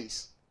this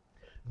says,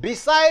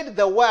 beside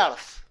the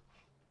wealth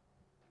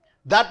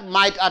that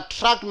might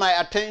attract my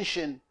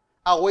attention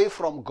away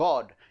from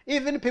God,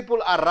 even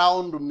people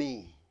around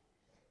me,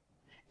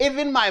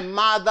 even my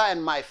mother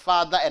and my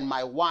father and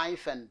my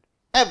wife and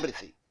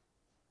everything.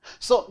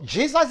 So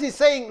Jesus is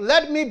saying,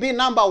 let me be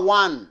number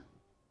one.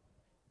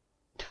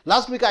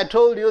 Last week I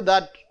told you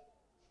that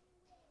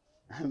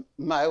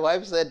my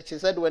wife said, she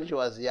said when she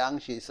was young,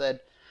 she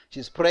said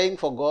she's praying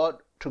for God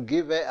to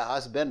give her a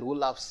husband who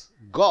loves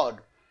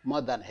God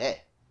more than her.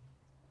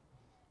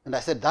 And I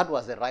said that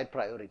was the right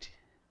priority.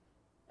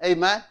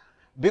 Amen.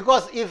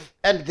 Because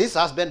and this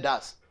husband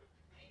does.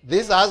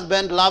 This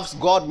husband loves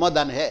God more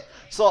than her.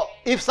 So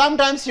if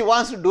sometimes she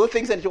wants to do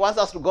things and she wants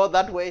us to go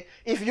that way,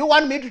 if you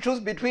want me to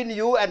choose between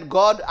you and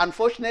God,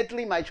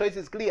 unfortunately my choice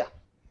is clear.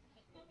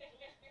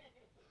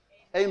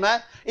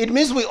 Amen. It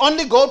means we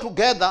only go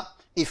together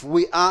if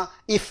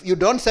you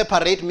don't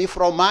separate me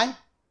from my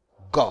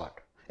God.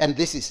 And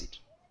this is it.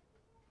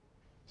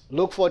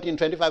 Luke 14,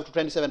 25 to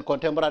 27,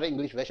 Contemporary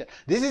English Version.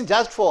 This is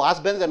just for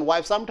husbands and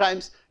wives.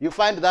 Sometimes you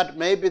find that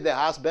maybe the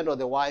husband or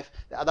the wife,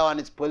 the other one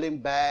is pulling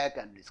back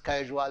and it's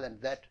casual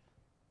and that.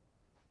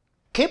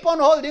 Keep on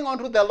holding on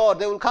to the Lord.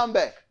 They will come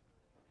back.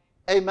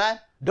 Amen.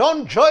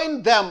 Don't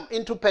join them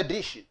into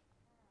perdition.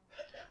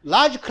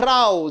 Large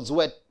crowds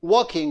were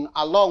walking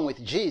along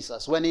with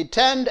Jesus when he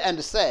turned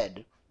and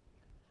said,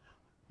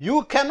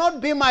 you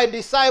cannot be my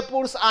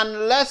disciples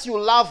unless you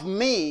love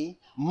me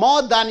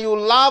more than you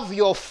love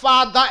your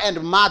father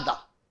and mother.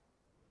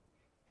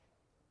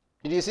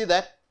 Did you see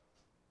that?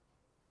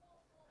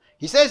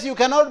 He says you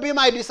cannot be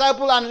my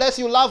disciple unless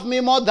you love me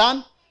more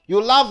than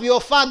you love your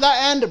father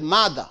and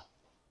mother.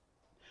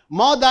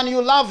 More than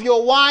you love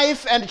your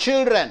wife and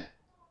children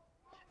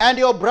and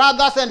your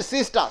brothers and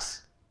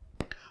sisters.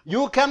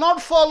 You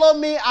cannot follow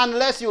me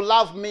unless you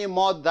love me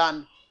more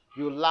than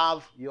you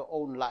love your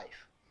own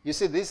life. You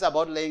see, this is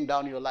about laying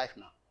down your life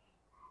now.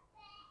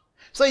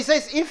 So he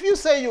says, if you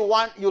say you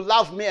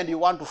love me and you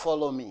want to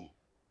follow me,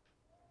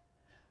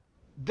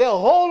 the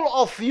whole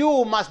of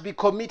you must be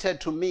committed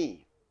to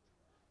me.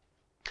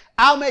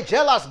 I'm a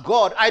jealous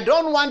God. I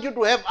don't want you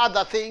to have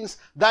other things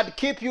that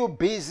keep you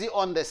busy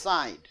on the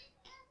side.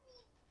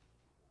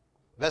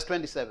 Verse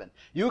 27.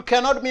 You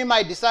cannot be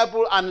my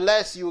disciple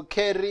unless you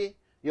carry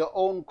your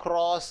own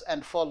cross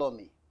and follow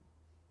me.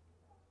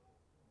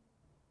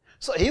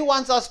 So he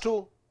wants us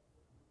to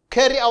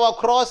carry our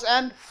cross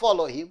and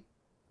follow him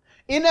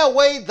in a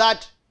way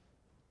that,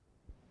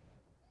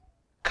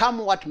 come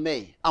what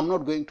may, I'm not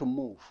going to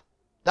move.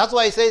 That's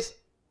why he says,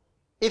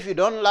 if you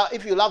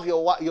love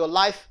your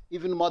life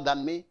even more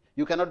than me,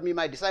 you cannot be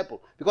my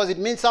disciple. Because it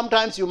means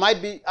sometimes you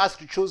might be asked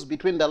to choose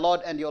between the Lord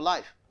and your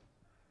life.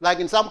 Like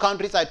in some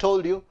countries, I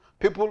told you,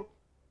 people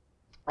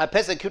are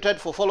persecuted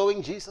for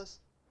following Jesus.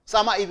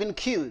 Some are even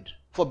killed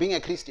for being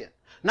a Christian.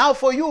 Now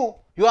for you,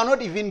 you are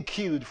not even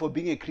killed for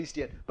being a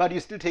Christian, but you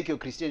still take your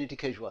Christianity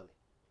casually.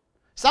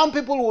 Some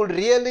people will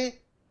really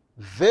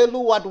value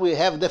what we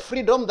have, the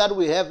freedom that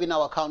we have in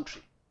our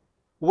country,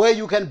 where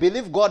you can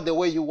believe God the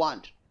way you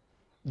want.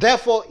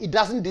 Therefore, it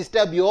doesn't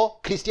disturb your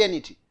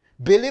Christianity.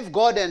 Believe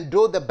God and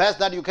do the best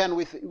that you can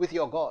with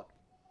your God.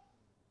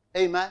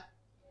 Amen.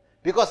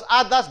 Because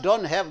others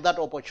don't have that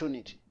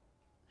opportunity.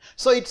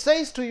 So it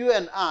says to you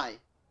and I,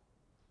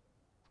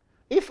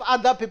 if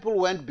other people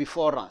went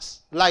before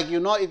us, like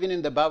even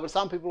in the Bible,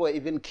 some people were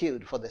even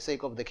killed for the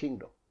sake of the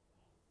kingdom.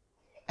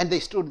 And they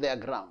stood their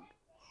ground.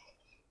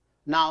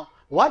 Now,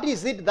 what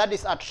is it that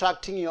is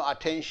attracting your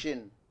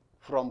attention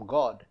from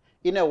God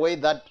in a way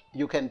that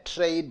you can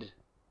trade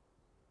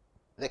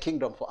the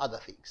kingdom for other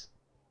things?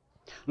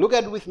 Look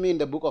at with me in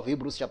the book of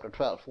Hebrews chapter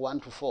 12, 1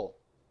 to 4.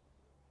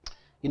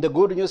 In the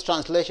Good News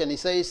Translation, it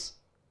says,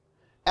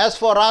 as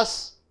for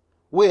us,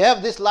 we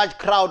have this large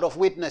crowd of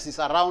witnesses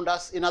around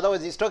us. In other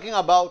words, he's talking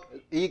about,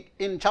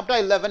 in chapter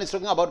 11, he's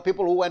talking about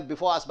people who went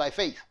before us by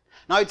faith.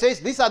 Now it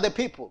says, these are the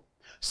people.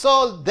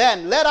 So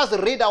then, let us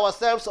rid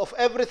ourselves of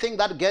everything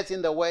that gets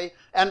in the way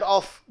and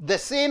of the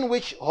sin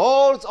which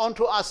holds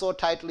onto us so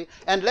tightly,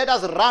 and let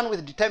us run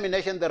with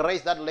determination the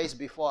race that lays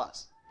before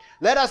us.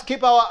 Let us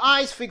keep our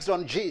eyes fixed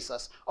on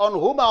Jesus, on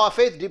whom our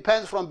faith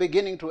depends from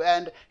beginning to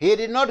end. He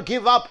did not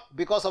give up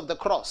because of the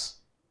cross.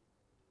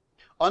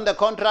 On the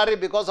contrary,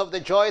 because of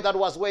the joy that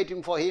was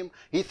waiting for him,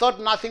 he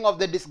thought nothing of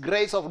the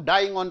disgrace of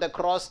dying on the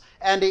cross,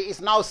 and he is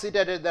now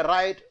seated at the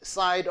right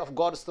side of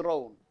God's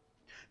throne.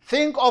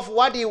 Think of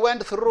what he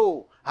went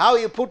through, how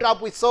he put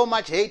up with so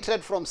much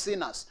hatred from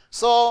sinners.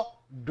 So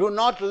do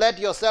not let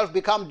yourself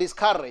become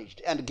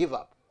discouraged and give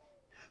up.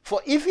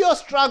 For if you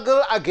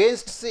struggle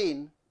against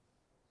sin,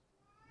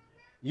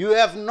 you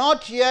have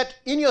not yet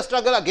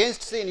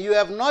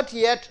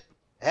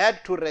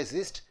had to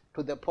resist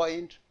to the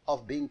point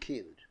of being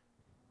killed.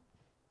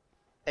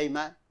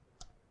 Amen.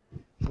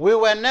 We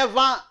were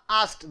never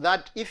asked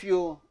that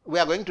we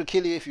are going to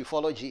kill you if you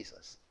follow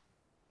Jesus.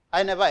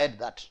 I never had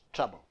that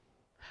trouble.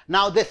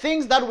 Now the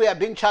things that we are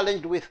being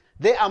challenged with,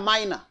 they are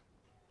minor.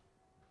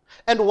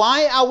 And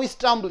why are we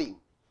stumbling?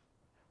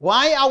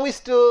 Why are we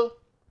still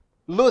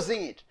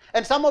losing it?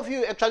 And some of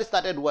you actually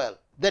started well.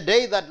 The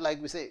day that,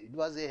 like we say, it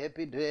was a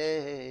happy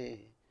day,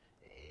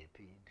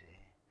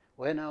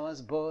 when I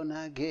was born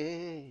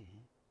again.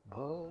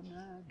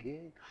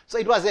 So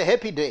it was a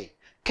happy day.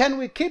 Can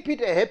we keep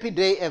it a happy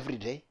day every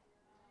day?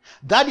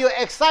 That your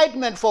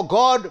excitement for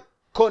God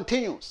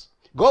continues.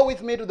 Go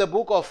with me to the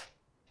book of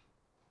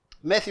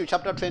Matthew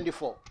chapter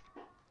 24,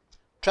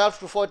 12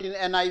 to 14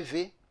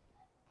 NIV.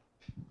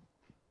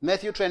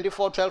 Matthew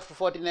 24, 12 to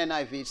 14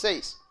 NIV. It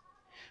says,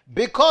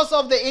 because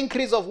of the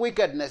increase of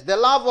wickedness, the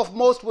love of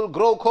most will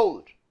grow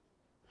cold.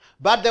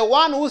 But the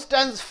one who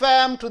stands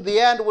firm to the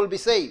end will be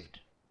saved.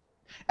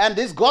 And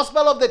this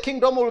gospel of the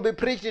kingdom will be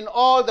preached in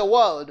all the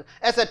world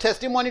as a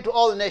testimony to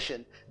all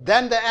nations.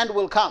 Then the end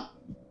will come.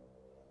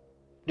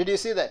 Did you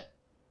see that?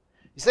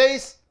 He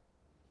says,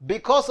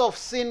 because of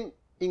sin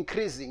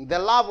increasing, the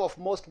love of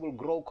most will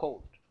grow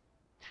cold.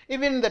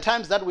 Even in the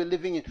times that we're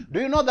living in.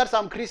 Do you know that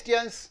some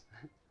Christians,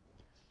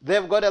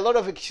 they've got a lot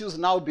of excuse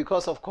now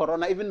because of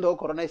Corona, even though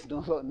Corona is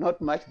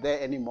not much there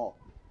anymore.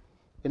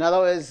 In other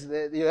words,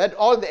 you had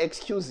all the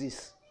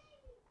excuses.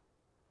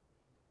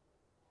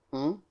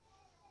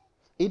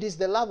 It is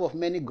the love of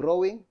many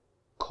growing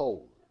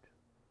cold.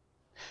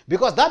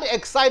 Because that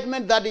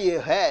excitement that he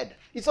had,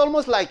 it's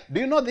almost like, do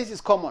you know this is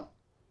common?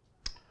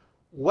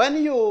 When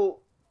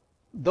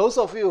those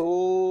of you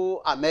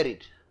who are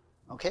married,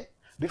 okay,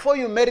 before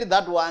you married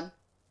that one,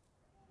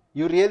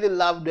 you really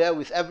loved her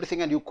with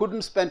everything and you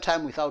couldn't spend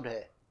time without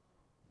her.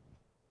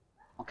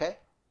 Okay?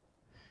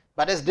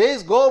 But as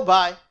days go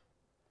by,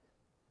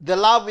 the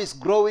love is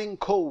growing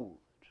cold.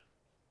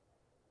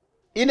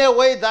 In a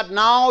way that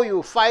now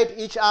you fight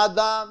each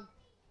other.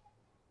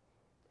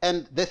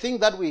 And the thing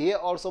that we hear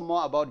also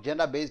more about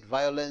gender-based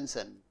violence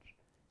and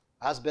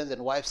husbands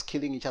and wives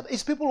killing each other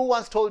is people who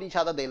once told each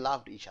other they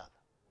loved each other.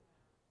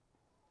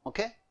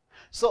 Okay?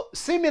 So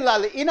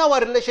similarly, in our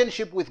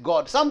relationship with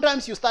God,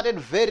 sometimes you started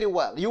very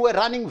well. You were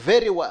running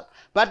very well.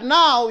 But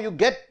now you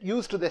get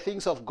used to the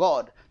things of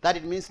God that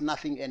it means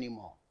nothing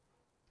anymore.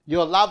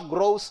 Your love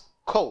grows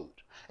cold.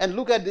 And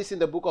look at this in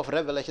the book of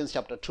Revelation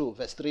chapter 2,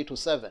 verse 3 to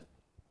 7.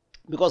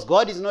 Because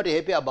God is not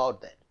happy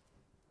about that.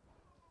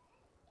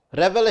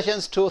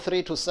 Revelations 2,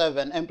 3 to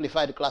 7,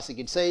 Amplified Classic,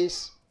 it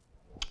says,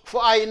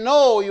 for I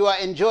know you are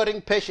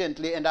enduring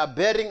patiently and are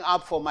bearing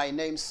up for my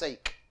name's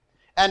sake.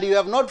 And you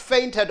have not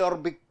fainted or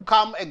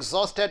become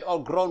exhausted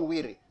or grown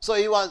weary. So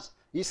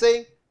he's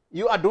saying,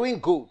 you are doing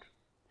good.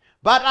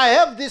 But I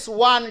have this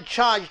one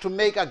charge to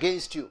make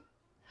against you,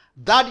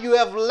 that you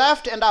have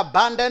left and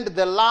abandoned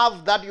the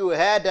love that you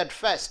had at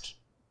first.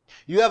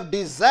 You have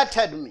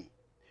deserted me,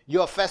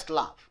 your first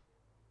love.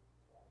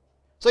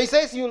 So he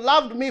says, you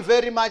loved me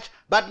very much,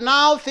 but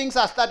now things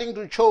are starting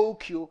to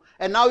choke you,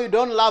 and now you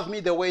don't love me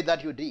the way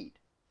that you did.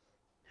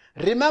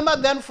 Remember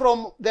then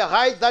from the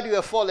heights that you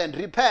have fallen,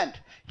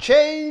 repent,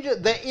 change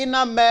the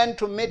inner man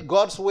to meet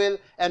God's will,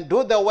 and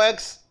do the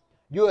works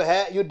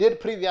you did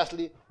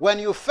previously when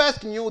you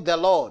first knew the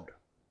Lord.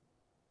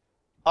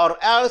 Or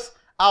else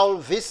I'll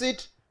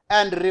visit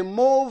and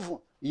remove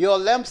your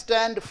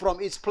lampstand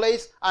from its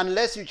place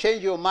unless you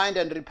change your mind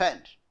and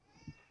repent.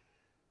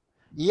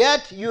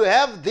 Yet you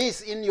have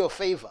this in your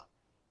favor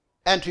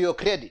and to your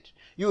credit.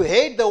 You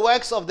hate the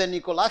works of the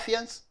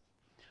Nicolaitans,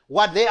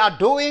 what they are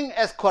doing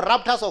as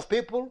corrupters of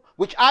people,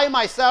 which I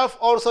myself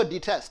also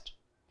detest.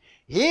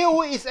 He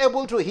who is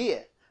able to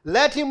hear,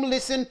 let him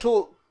listen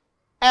to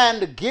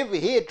and give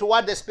heed to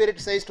what the Spirit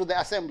says to the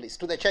assemblies,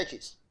 to the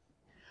churches.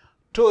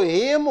 To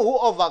him who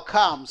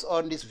overcomes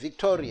or is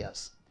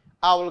victorious,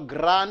 I will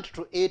grant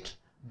to eat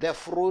the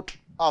fruit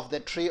of the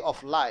tree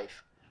of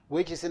life,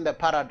 which is in the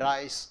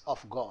paradise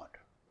of God.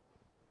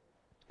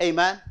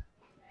 Amen.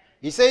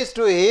 He says,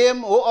 to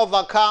him who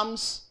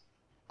overcomes,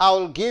 I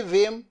will give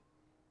him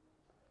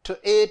to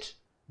eat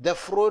the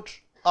fruit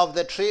of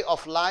the tree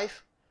of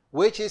life,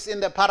 which is in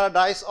the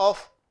paradise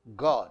of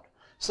God.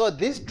 So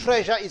this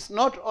treasure is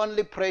not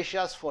only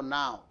precious for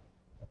now,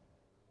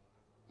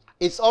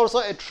 it's also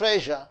a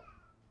treasure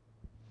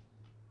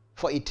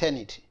for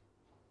eternity.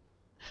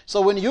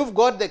 So when you've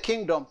got the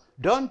kingdom,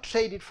 don't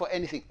trade it for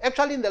anything.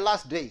 Actually, in the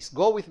last days,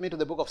 go with me to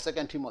the book of 2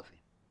 Timothy.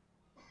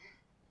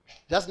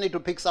 Just need to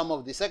pick some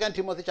of the 2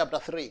 Timothy chapter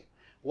 3,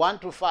 1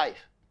 to 5.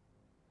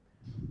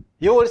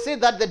 You will see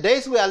that the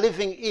days we are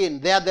living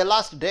in, they are the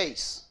last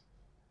days.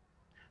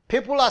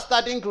 People are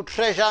starting to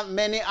treasure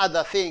many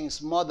other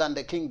things more than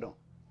the kingdom.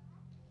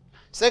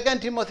 2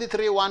 Timothy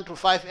 3, 1 to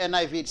 5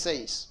 NIV, it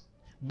says,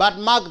 "But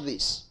mark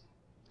this,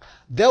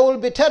 there will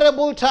be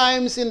terrible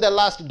times in the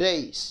last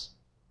days.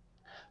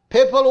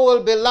 People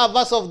will be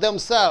lovers of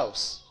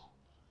themselves,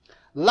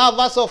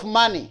 lovers of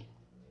money,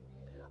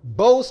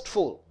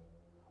 boastful,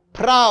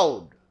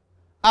 proud,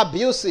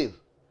 abusive,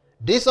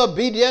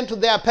 disobedient to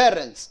their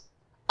parents,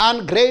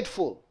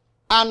 ungrateful,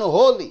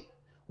 unholy,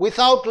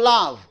 without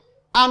love,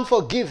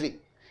 unforgiving,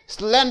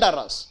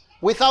 slanderous,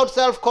 without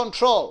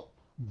self-control,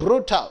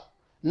 brutal,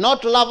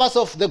 not lovers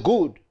of the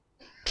good,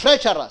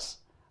 treacherous,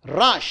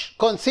 rash,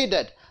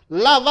 conceited,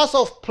 lovers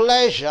of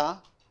pleasure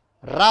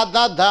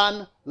rather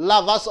than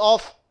lovers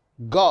of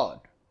God,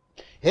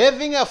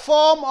 having a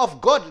form of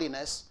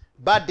godliness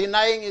but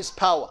denying its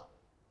power."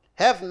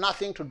 Have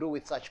nothing to do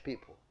with such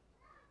people.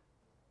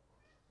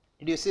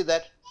 Did you see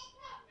that?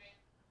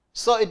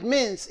 So it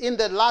means in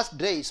the last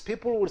days,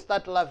 people will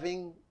start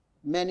loving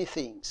many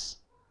things.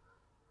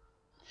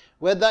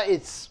 Whether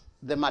it's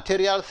the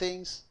material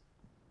things,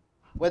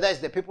 whether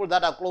it's the people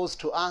that are close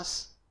to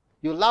us,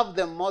 you love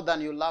them more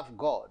than you love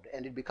God,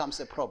 and it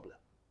becomes a problem.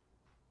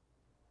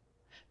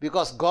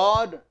 Because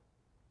God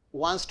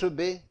wants to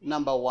be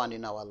number one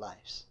in our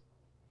lives.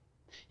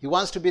 He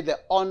wants to be the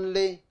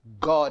only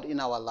God in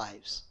our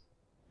lives.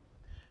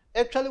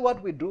 Actually,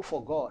 what we do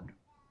for God,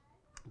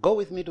 go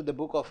with me to the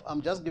book of,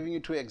 I'm just giving you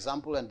two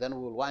examples and then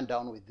we'll wind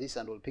down with this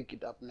and we'll pick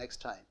it up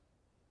next time.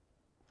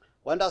 I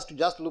want us to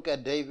just look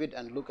at David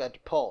and look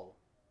at Paul.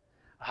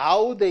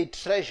 How they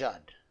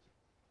treasured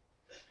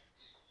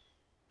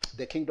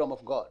the kingdom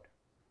of God.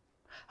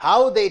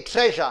 How they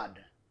treasured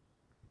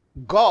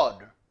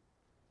God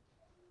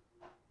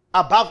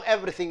above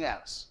everything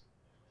else.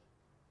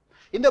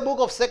 In the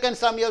book of 2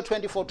 Samuel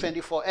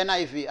 24:24,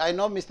 NIV, I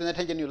know Mr.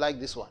 Nathan, you like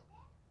this one.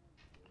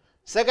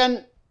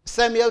 2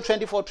 Samuel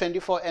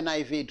 24:24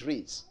 NIV, it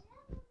reads,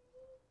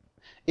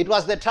 "It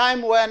was the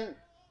time when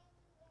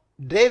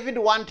David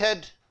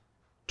wanted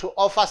to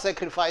offer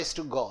sacrifice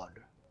to God.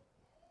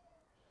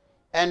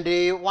 And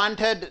he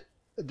wanted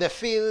the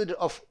field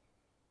of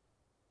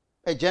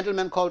a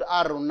gentleman called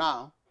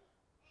Araunah.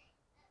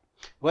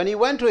 When he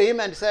went to him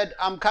and said,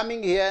 I'm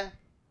coming here,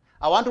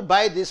 I want to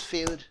buy this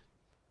field,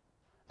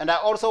 and I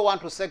also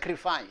want to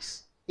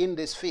sacrifice in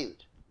this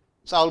field.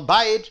 So I'll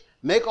buy it,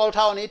 make altar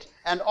on it,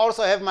 and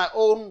also have my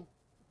own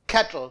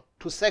cattle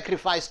to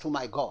sacrifice to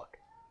my God.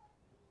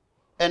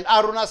 And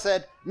Araunah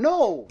said,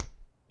 no,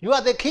 you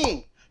are the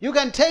king. You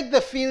can take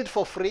the field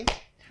for free.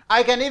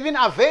 I can even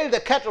avail the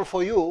cattle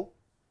for you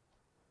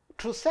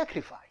to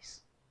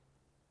sacrifice.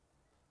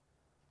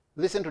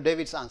 Listen to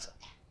David's answer.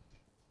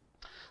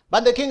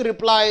 But the king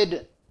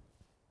replied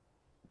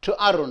to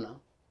Araunah,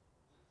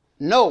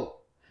 no,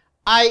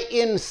 I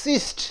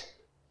insist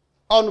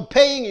on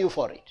paying you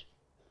for it.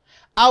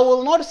 I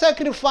will not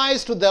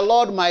sacrifice to the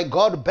Lord my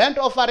God burnt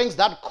offerings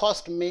that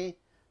cost me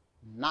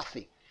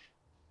nothing.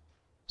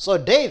 So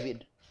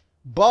David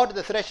bought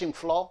the threshing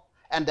floor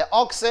and the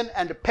oxen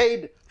and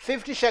paid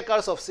 50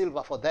 shekels of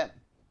silver for them.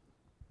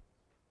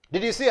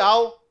 Did you see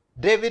how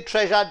David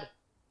treasured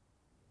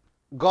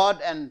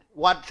God and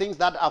what things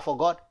that are for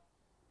God?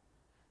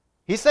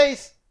 He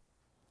says,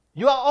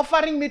 you are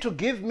offering me to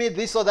give me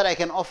this so that I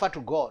can offer to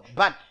God,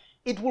 but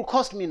it will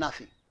cost me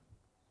nothing.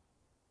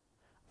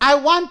 I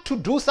want to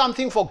do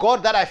something for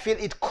God that I feel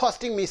it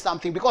costing me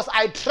something because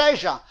I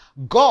treasure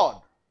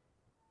God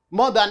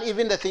more than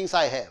even the things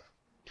I have.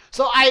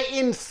 So I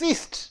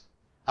insist.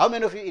 How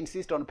many of you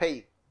insist on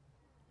paying?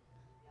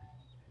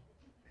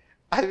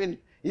 I mean,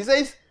 he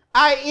says,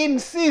 I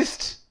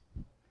insist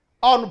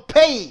on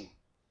paying.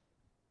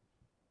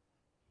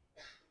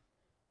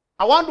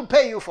 I want to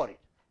pay you for it.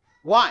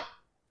 Why?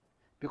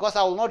 Because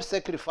I will not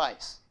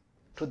sacrifice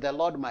to the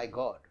Lord my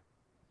God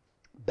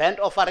burnt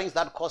offerings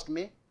that cost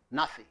me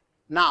nothing.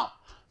 Now,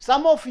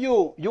 some of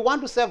you, you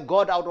want to serve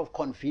God out of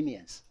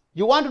convenience.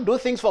 You want to do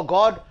things for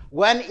God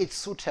when it's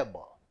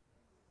suitable.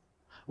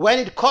 When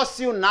it costs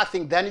you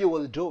nothing, then you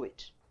will do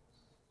it.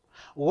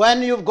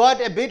 When you've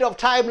got a bit of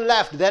time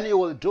left, then you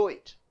will do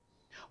it.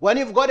 When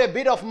you've got a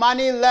bit of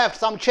money left,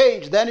 some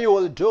change, then you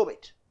will do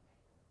it.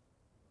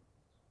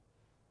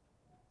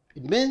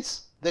 It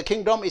means the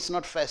kingdom is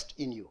not first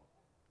in you.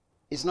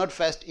 It's not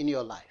first in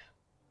your life.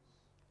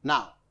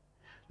 Now,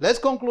 let's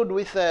conclude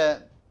with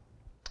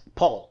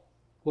Paul.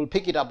 We'll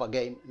pick it up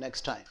again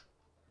next time.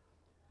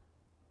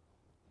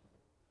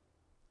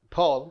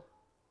 Paul,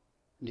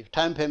 and if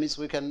time permits,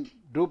 we can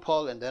do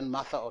Paul and then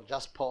Martha or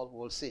just Paul.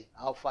 We'll see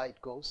how far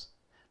it goes.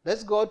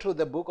 Let's go to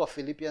the book of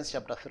Philippians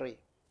chapter 3.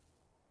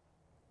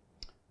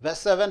 Verse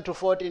 7 to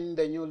 14 in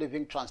the New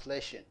Living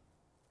Translation.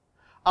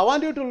 I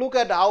want you to look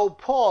at how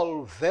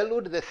Paul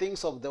valued the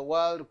things of the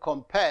world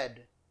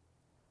compared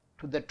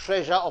to the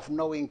treasure of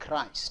knowing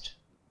Christ.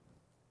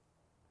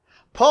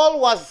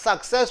 Paul was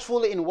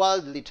successful in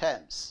worldly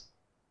terms.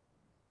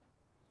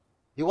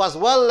 He was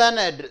well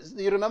learned.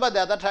 You remember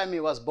the other time he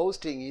was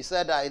boasting. He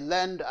said,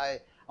 I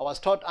was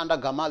taught under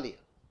Gamaliel.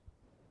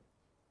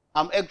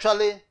 I'm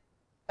actually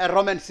a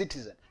Roman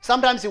citizen.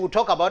 Sometimes he would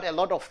talk about a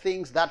lot of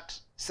things that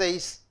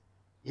says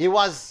he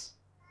was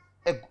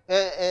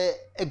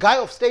a guy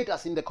of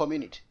status in the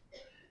community.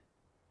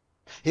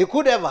 He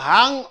could have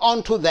hung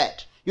on to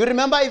that. You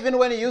remember even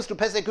when he used to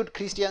persecute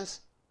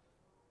Christians?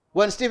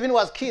 When Stephen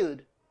was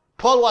killed,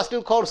 Paul was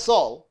still called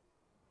Saul.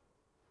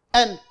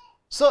 And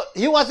so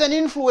he was an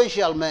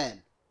influential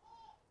man.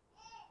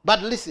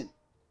 But listen,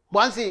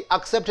 once he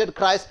accepted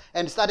Christ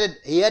and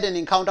he had an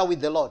encounter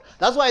with the Lord.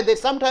 That's why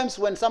sometimes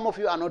when some of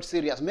you are not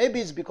serious, maybe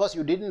it's because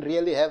you didn't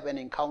really have an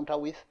encounter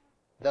with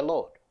the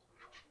Lord.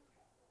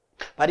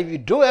 But if you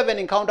do have an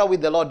encounter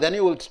with the Lord, then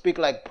you will speak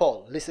like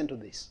Paul. Listen to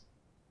this.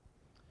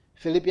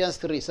 Philippians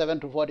 3, 7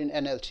 to 14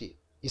 NLT.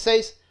 He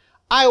says,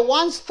 I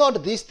once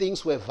thought these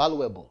things were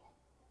valuable.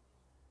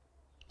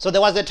 So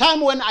there was a time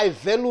when I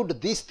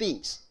valued these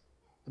things.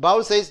 The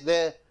Bible says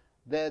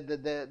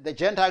the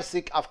Gentiles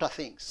seek after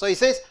things. So he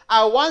says,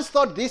 I once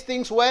thought these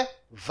things were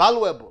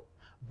valuable.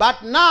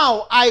 But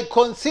now I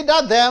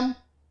consider them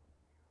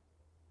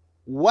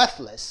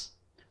worthless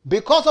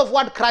because of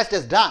what Christ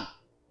has done.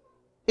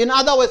 In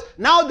other words,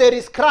 now there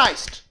is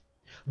Christ.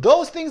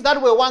 Those things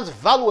that were once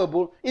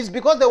valuable is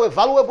because they were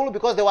valuable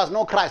because there was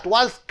no Christ.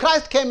 Once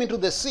Christ came into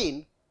the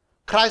scene,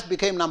 Christ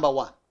became number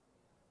one.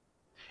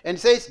 And it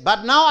says,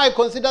 but now I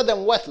consider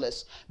them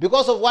worthless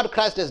because of what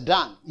Christ has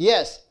done.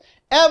 Yes,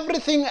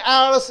 everything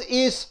else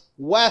is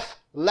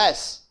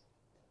worthless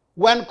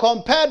when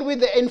compared with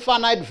the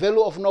infinite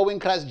value of knowing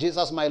Christ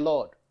Jesus my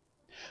Lord.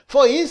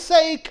 For his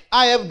sake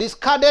I have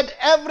discarded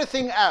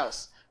everything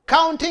else,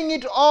 counting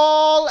it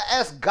all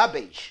as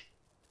garbage,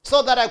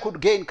 so that I could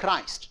gain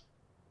Christ.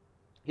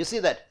 You see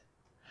that?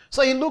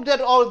 So he looked at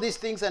all these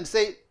things and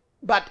said,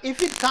 but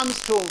if it comes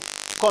to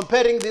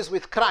comparing this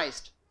with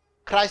Christ,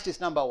 Christ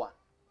is number one.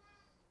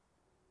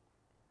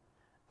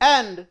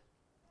 And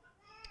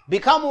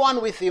become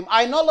one with him.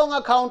 I no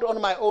longer count on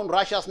my own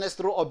righteousness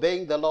through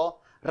obeying the law.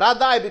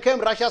 Rather, I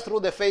became righteous through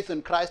the faith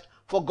in Christ.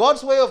 For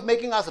God's way of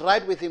making us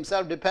right with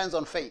himself depends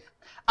on faith.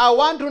 I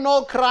want to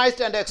know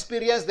Christ and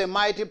experience the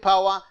mighty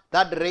power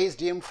that raised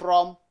him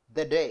from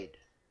the dead.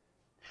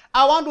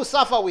 I want to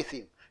suffer with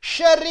him,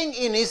 sharing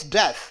in his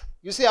death.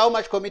 You see how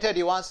much committed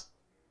he was?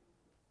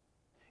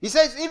 He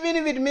says, even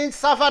if it means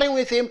suffering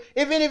with him,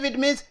 even if it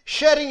means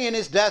sharing in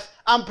his death,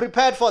 I'm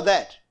prepared for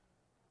that.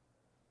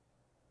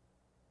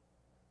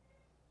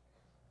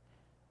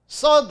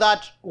 So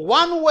that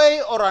one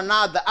way or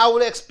another, I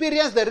will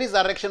experience the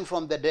resurrection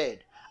from the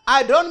dead.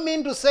 I don't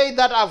mean to say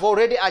that I've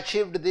already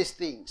achieved these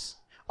things,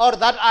 or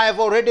that I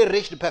have already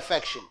reached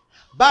perfection.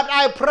 But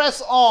I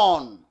press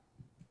on.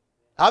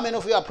 How many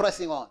of you are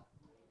pressing on?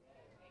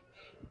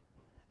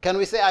 Can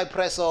we say, I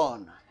press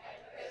on?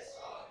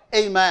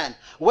 Amen.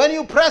 When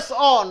you press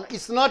on,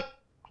 it's not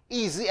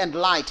easy and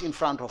light in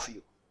front of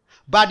you.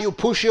 But you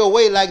push your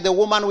way like the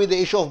woman with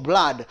the issue of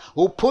blood,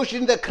 who pushed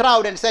in the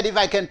crowd and said, if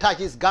I can touch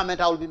his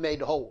garment, I will be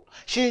made whole.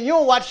 She knew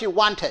what she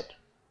wanted.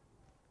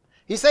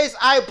 He says,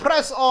 I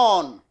press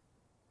on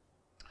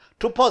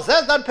to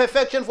possess that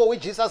perfection for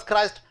which Jesus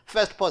Christ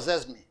first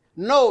possessed me.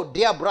 No,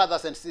 dear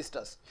brothers and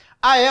sisters,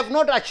 I have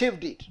not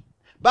achieved it,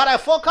 but I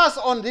focus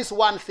on this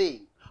one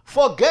thing,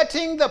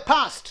 forgetting the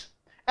past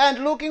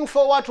and looking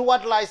forward to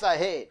what lies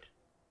ahead.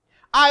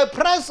 I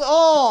press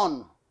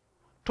on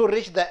to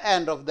reach the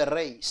end of the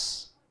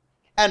race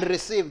and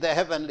receive the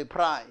heavenly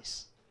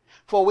prize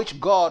for which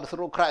God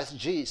through Christ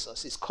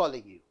Jesus is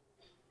calling you.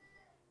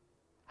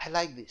 I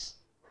like this.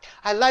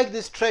 I like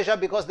this treasure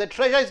because the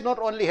treasure is not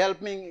only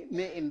helping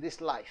me in this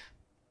life.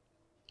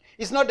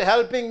 It's not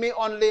helping me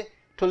only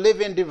to live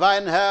in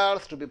divine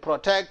health, to be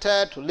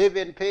protected, to live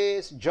in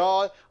peace,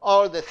 joy,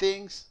 all the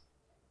things.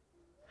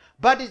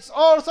 But it's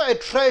also a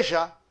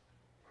treasure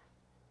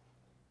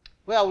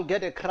where I will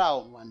get a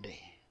crown one day.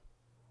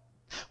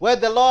 Where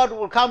the Lord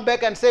will come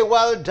back and say,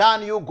 well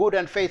done, you good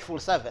and faithful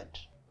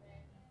servant.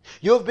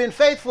 You've been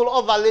faithful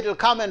over little,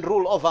 come and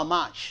rule over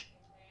much.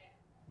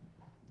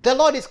 The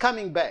Lord is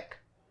coming back.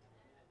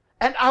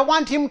 And I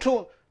want him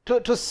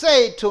to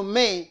say to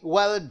me,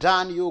 well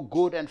done, you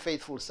good and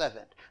faithful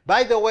servant.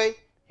 By the way,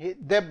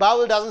 the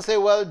Bible doesn't say,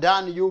 well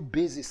done, you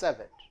busy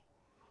servant.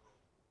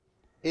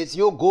 It's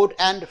you good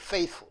and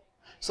faithful.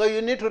 So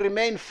you need to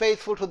remain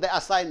faithful to the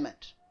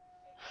assignment.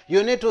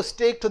 You need to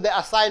stick to the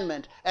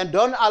assignment and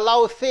don't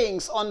allow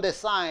things on the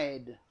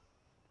side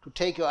to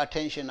take your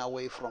attention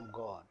away from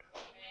God.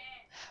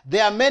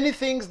 There are many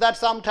things that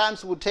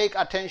sometimes would take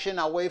attention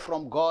away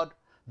from God,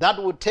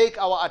 that would take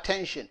our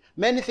attention.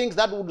 Many things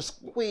that would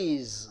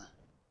squeeze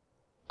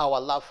our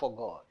love for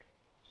God.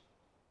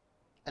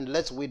 And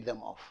let's weed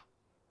them off.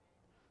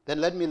 Then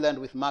let me land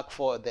with Mark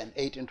 4, then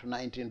 18 to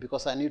 19,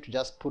 because I need to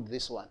just put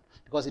this one,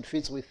 because it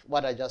fits with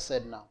what I just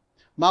said now.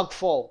 Mark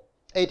 4,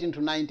 18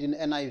 to 19,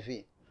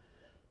 NIV.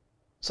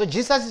 So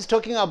Jesus is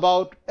talking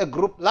about a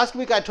group. Last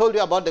week I told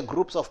you about the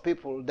groups of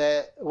people.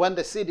 When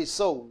the seed is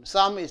sown,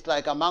 some is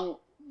like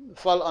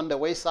fall on the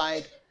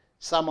wayside,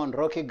 some on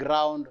rocky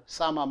ground,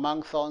 some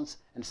among thorns,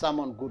 and some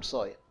on good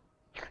soil.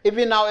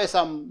 Even now as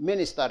I'm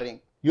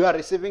ministering, you are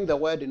receiving the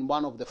word in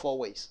one of the 4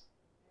 ways.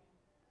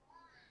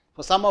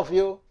 For some of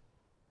you,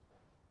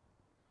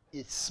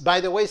 it's by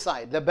the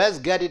wayside. The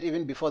best get it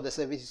even before the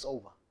service is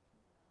over.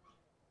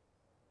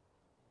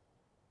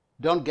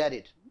 Don't get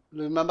it.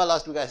 Remember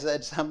last week I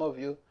said some of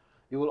you,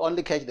 you will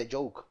only catch the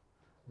joke.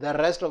 The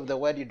rest of the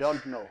word you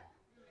don't know.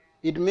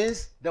 It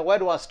means the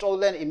word was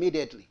stolen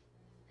immediately.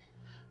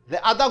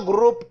 The other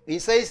group, he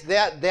says,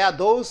 there are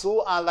those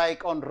who are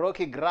like on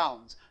rocky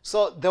grounds.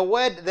 So the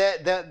word,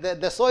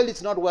 the soil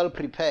is not well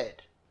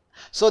prepared.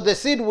 So the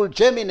seed will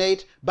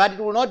germinate, but it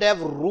will not have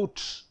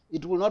root.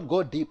 It will not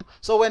go deep.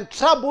 So when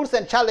troubles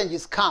and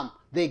challenges come,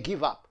 they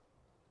give up.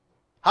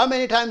 How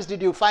many times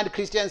did you find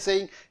Christians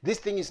saying, this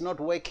thing is not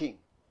working?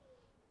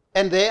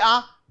 And they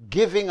are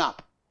giving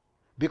up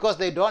because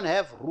they don't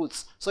have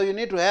roots. So you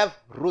need to have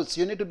roots.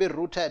 You need to be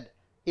rooted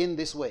in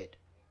this word.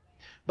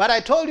 But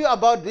I told you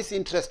about this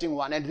interesting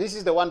one, and this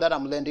is the one that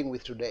I'm landing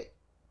with today.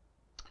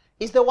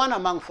 It's the one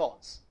among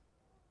thorns.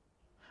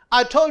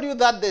 I told you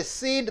that the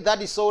seed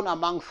that is sown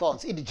among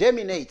thorns, it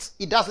germinates,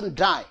 it doesn't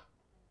die.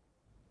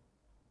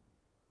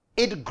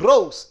 It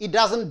grows, it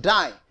doesn't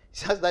die.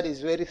 It's just that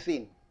it's very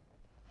thin.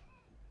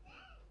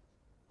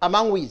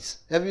 Among weeds.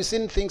 Have you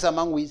seen things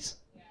among weeds?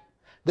 Yeah.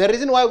 The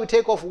reason why we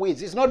take off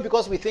weeds is not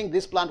because we think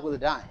this plant will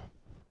die.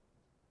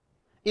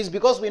 It's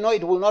because we know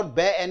it will not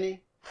bear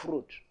any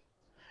fruit.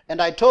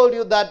 And I told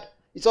you that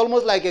it's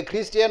almost like a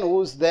Christian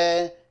who's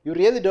there. You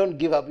really don't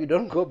give up. You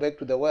don't go back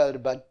to the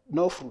world, but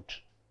no fruit.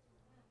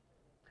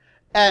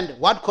 And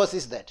what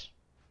causes that?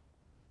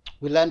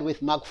 We land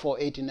with Mark 4,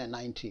 18 and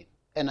 19,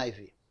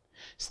 NIV.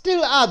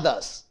 Still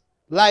others,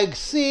 like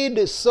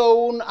seed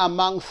sown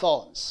among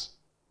thorns,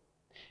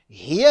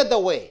 hear the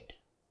word,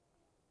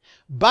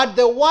 but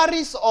the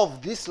worries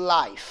of this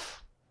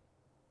life,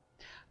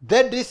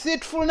 the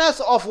deceitfulness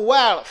of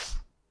wealth,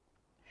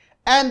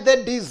 and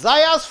the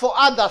desires for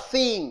other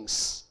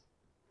things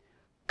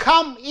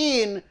come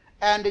in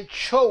and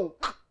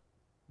choke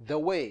the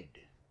word,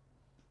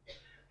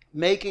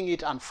 making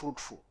it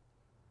unfruitful.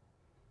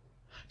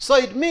 So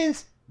it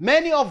means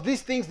many of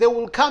these things, they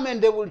will come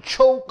and they will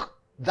choke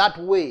that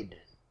word,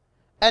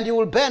 and you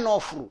will bear no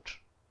fruit.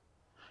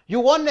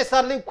 You won't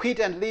necessarily quit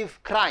and leave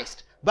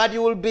Christ, but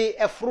you will be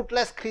a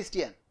fruitless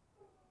Christian.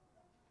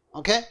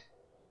 Okay?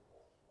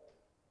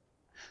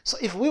 So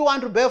if we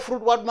want to bear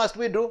fruit, what must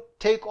we do?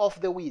 Take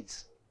off the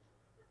weeds.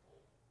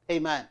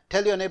 Amen.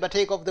 Tell your neighbor,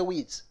 take off the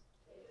weeds.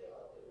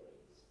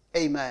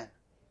 Amen.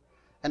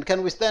 And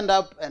can we stand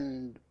up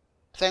and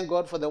thank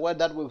God for the word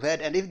that we've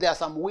heard? And if there are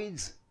some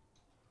weeds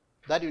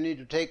that you need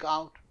to take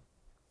out,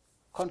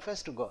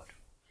 confess to God.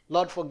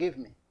 Lord, forgive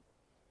me.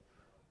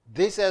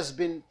 This has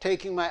been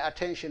taking my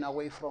attention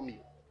away from you.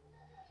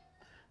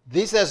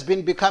 This has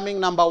been becoming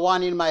number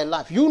one in my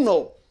life. You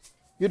know.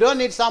 You don't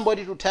need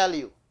somebody to tell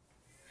you.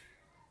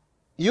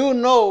 You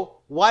know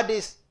what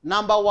is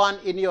number one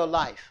in your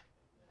life.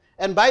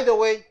 And by the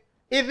way,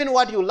 even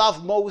what you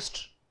love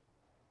most,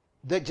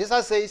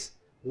 Jesus says,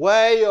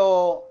 where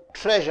your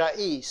treasure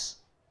is,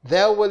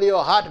 there will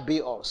your heart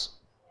be also.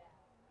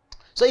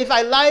 So if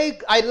I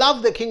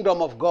love the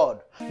kingdom of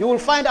God, you will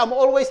find I'm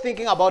always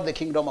thinking about the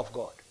kingdom of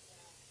God.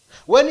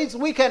 When it's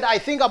weekend, I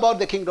think about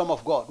the kingdom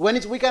of God. When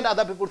it's weekend,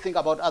 other people think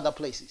about other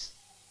places.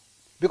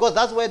 Because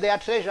that's where their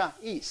treasure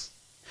is.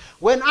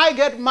 When I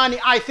get money,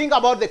 I think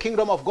about the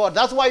kingdom of God.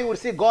 That's why you will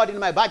see God in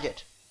my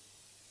budget.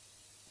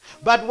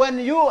 But when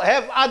you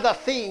have other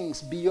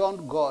things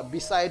beyond God,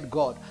 beside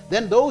God,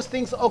 then those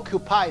things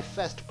occupy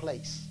first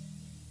place.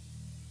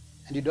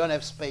 And you don't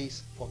have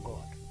space for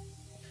God.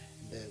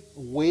 The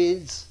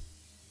weeds,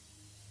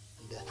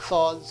 the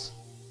thorns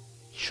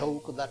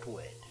choke that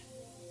word.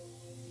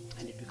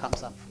 And it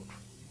becomes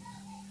unfruitful.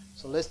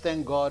 So let's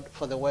thank God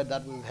for the word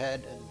that we've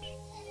heard. And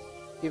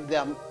if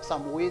there are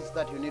some weeds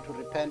that you need to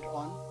repent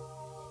on,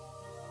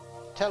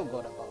 tell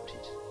God about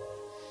it.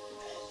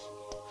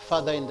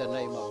 Father, in the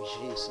name of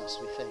Jesus,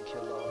 we thank you,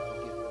 Lord.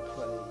 We give you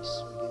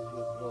praise. We give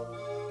you glory.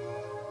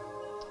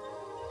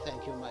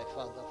 Thank you, my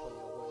Father, for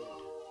your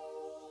word.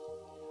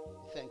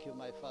 Thank you,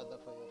 my Father,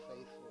 for your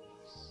faithfulness.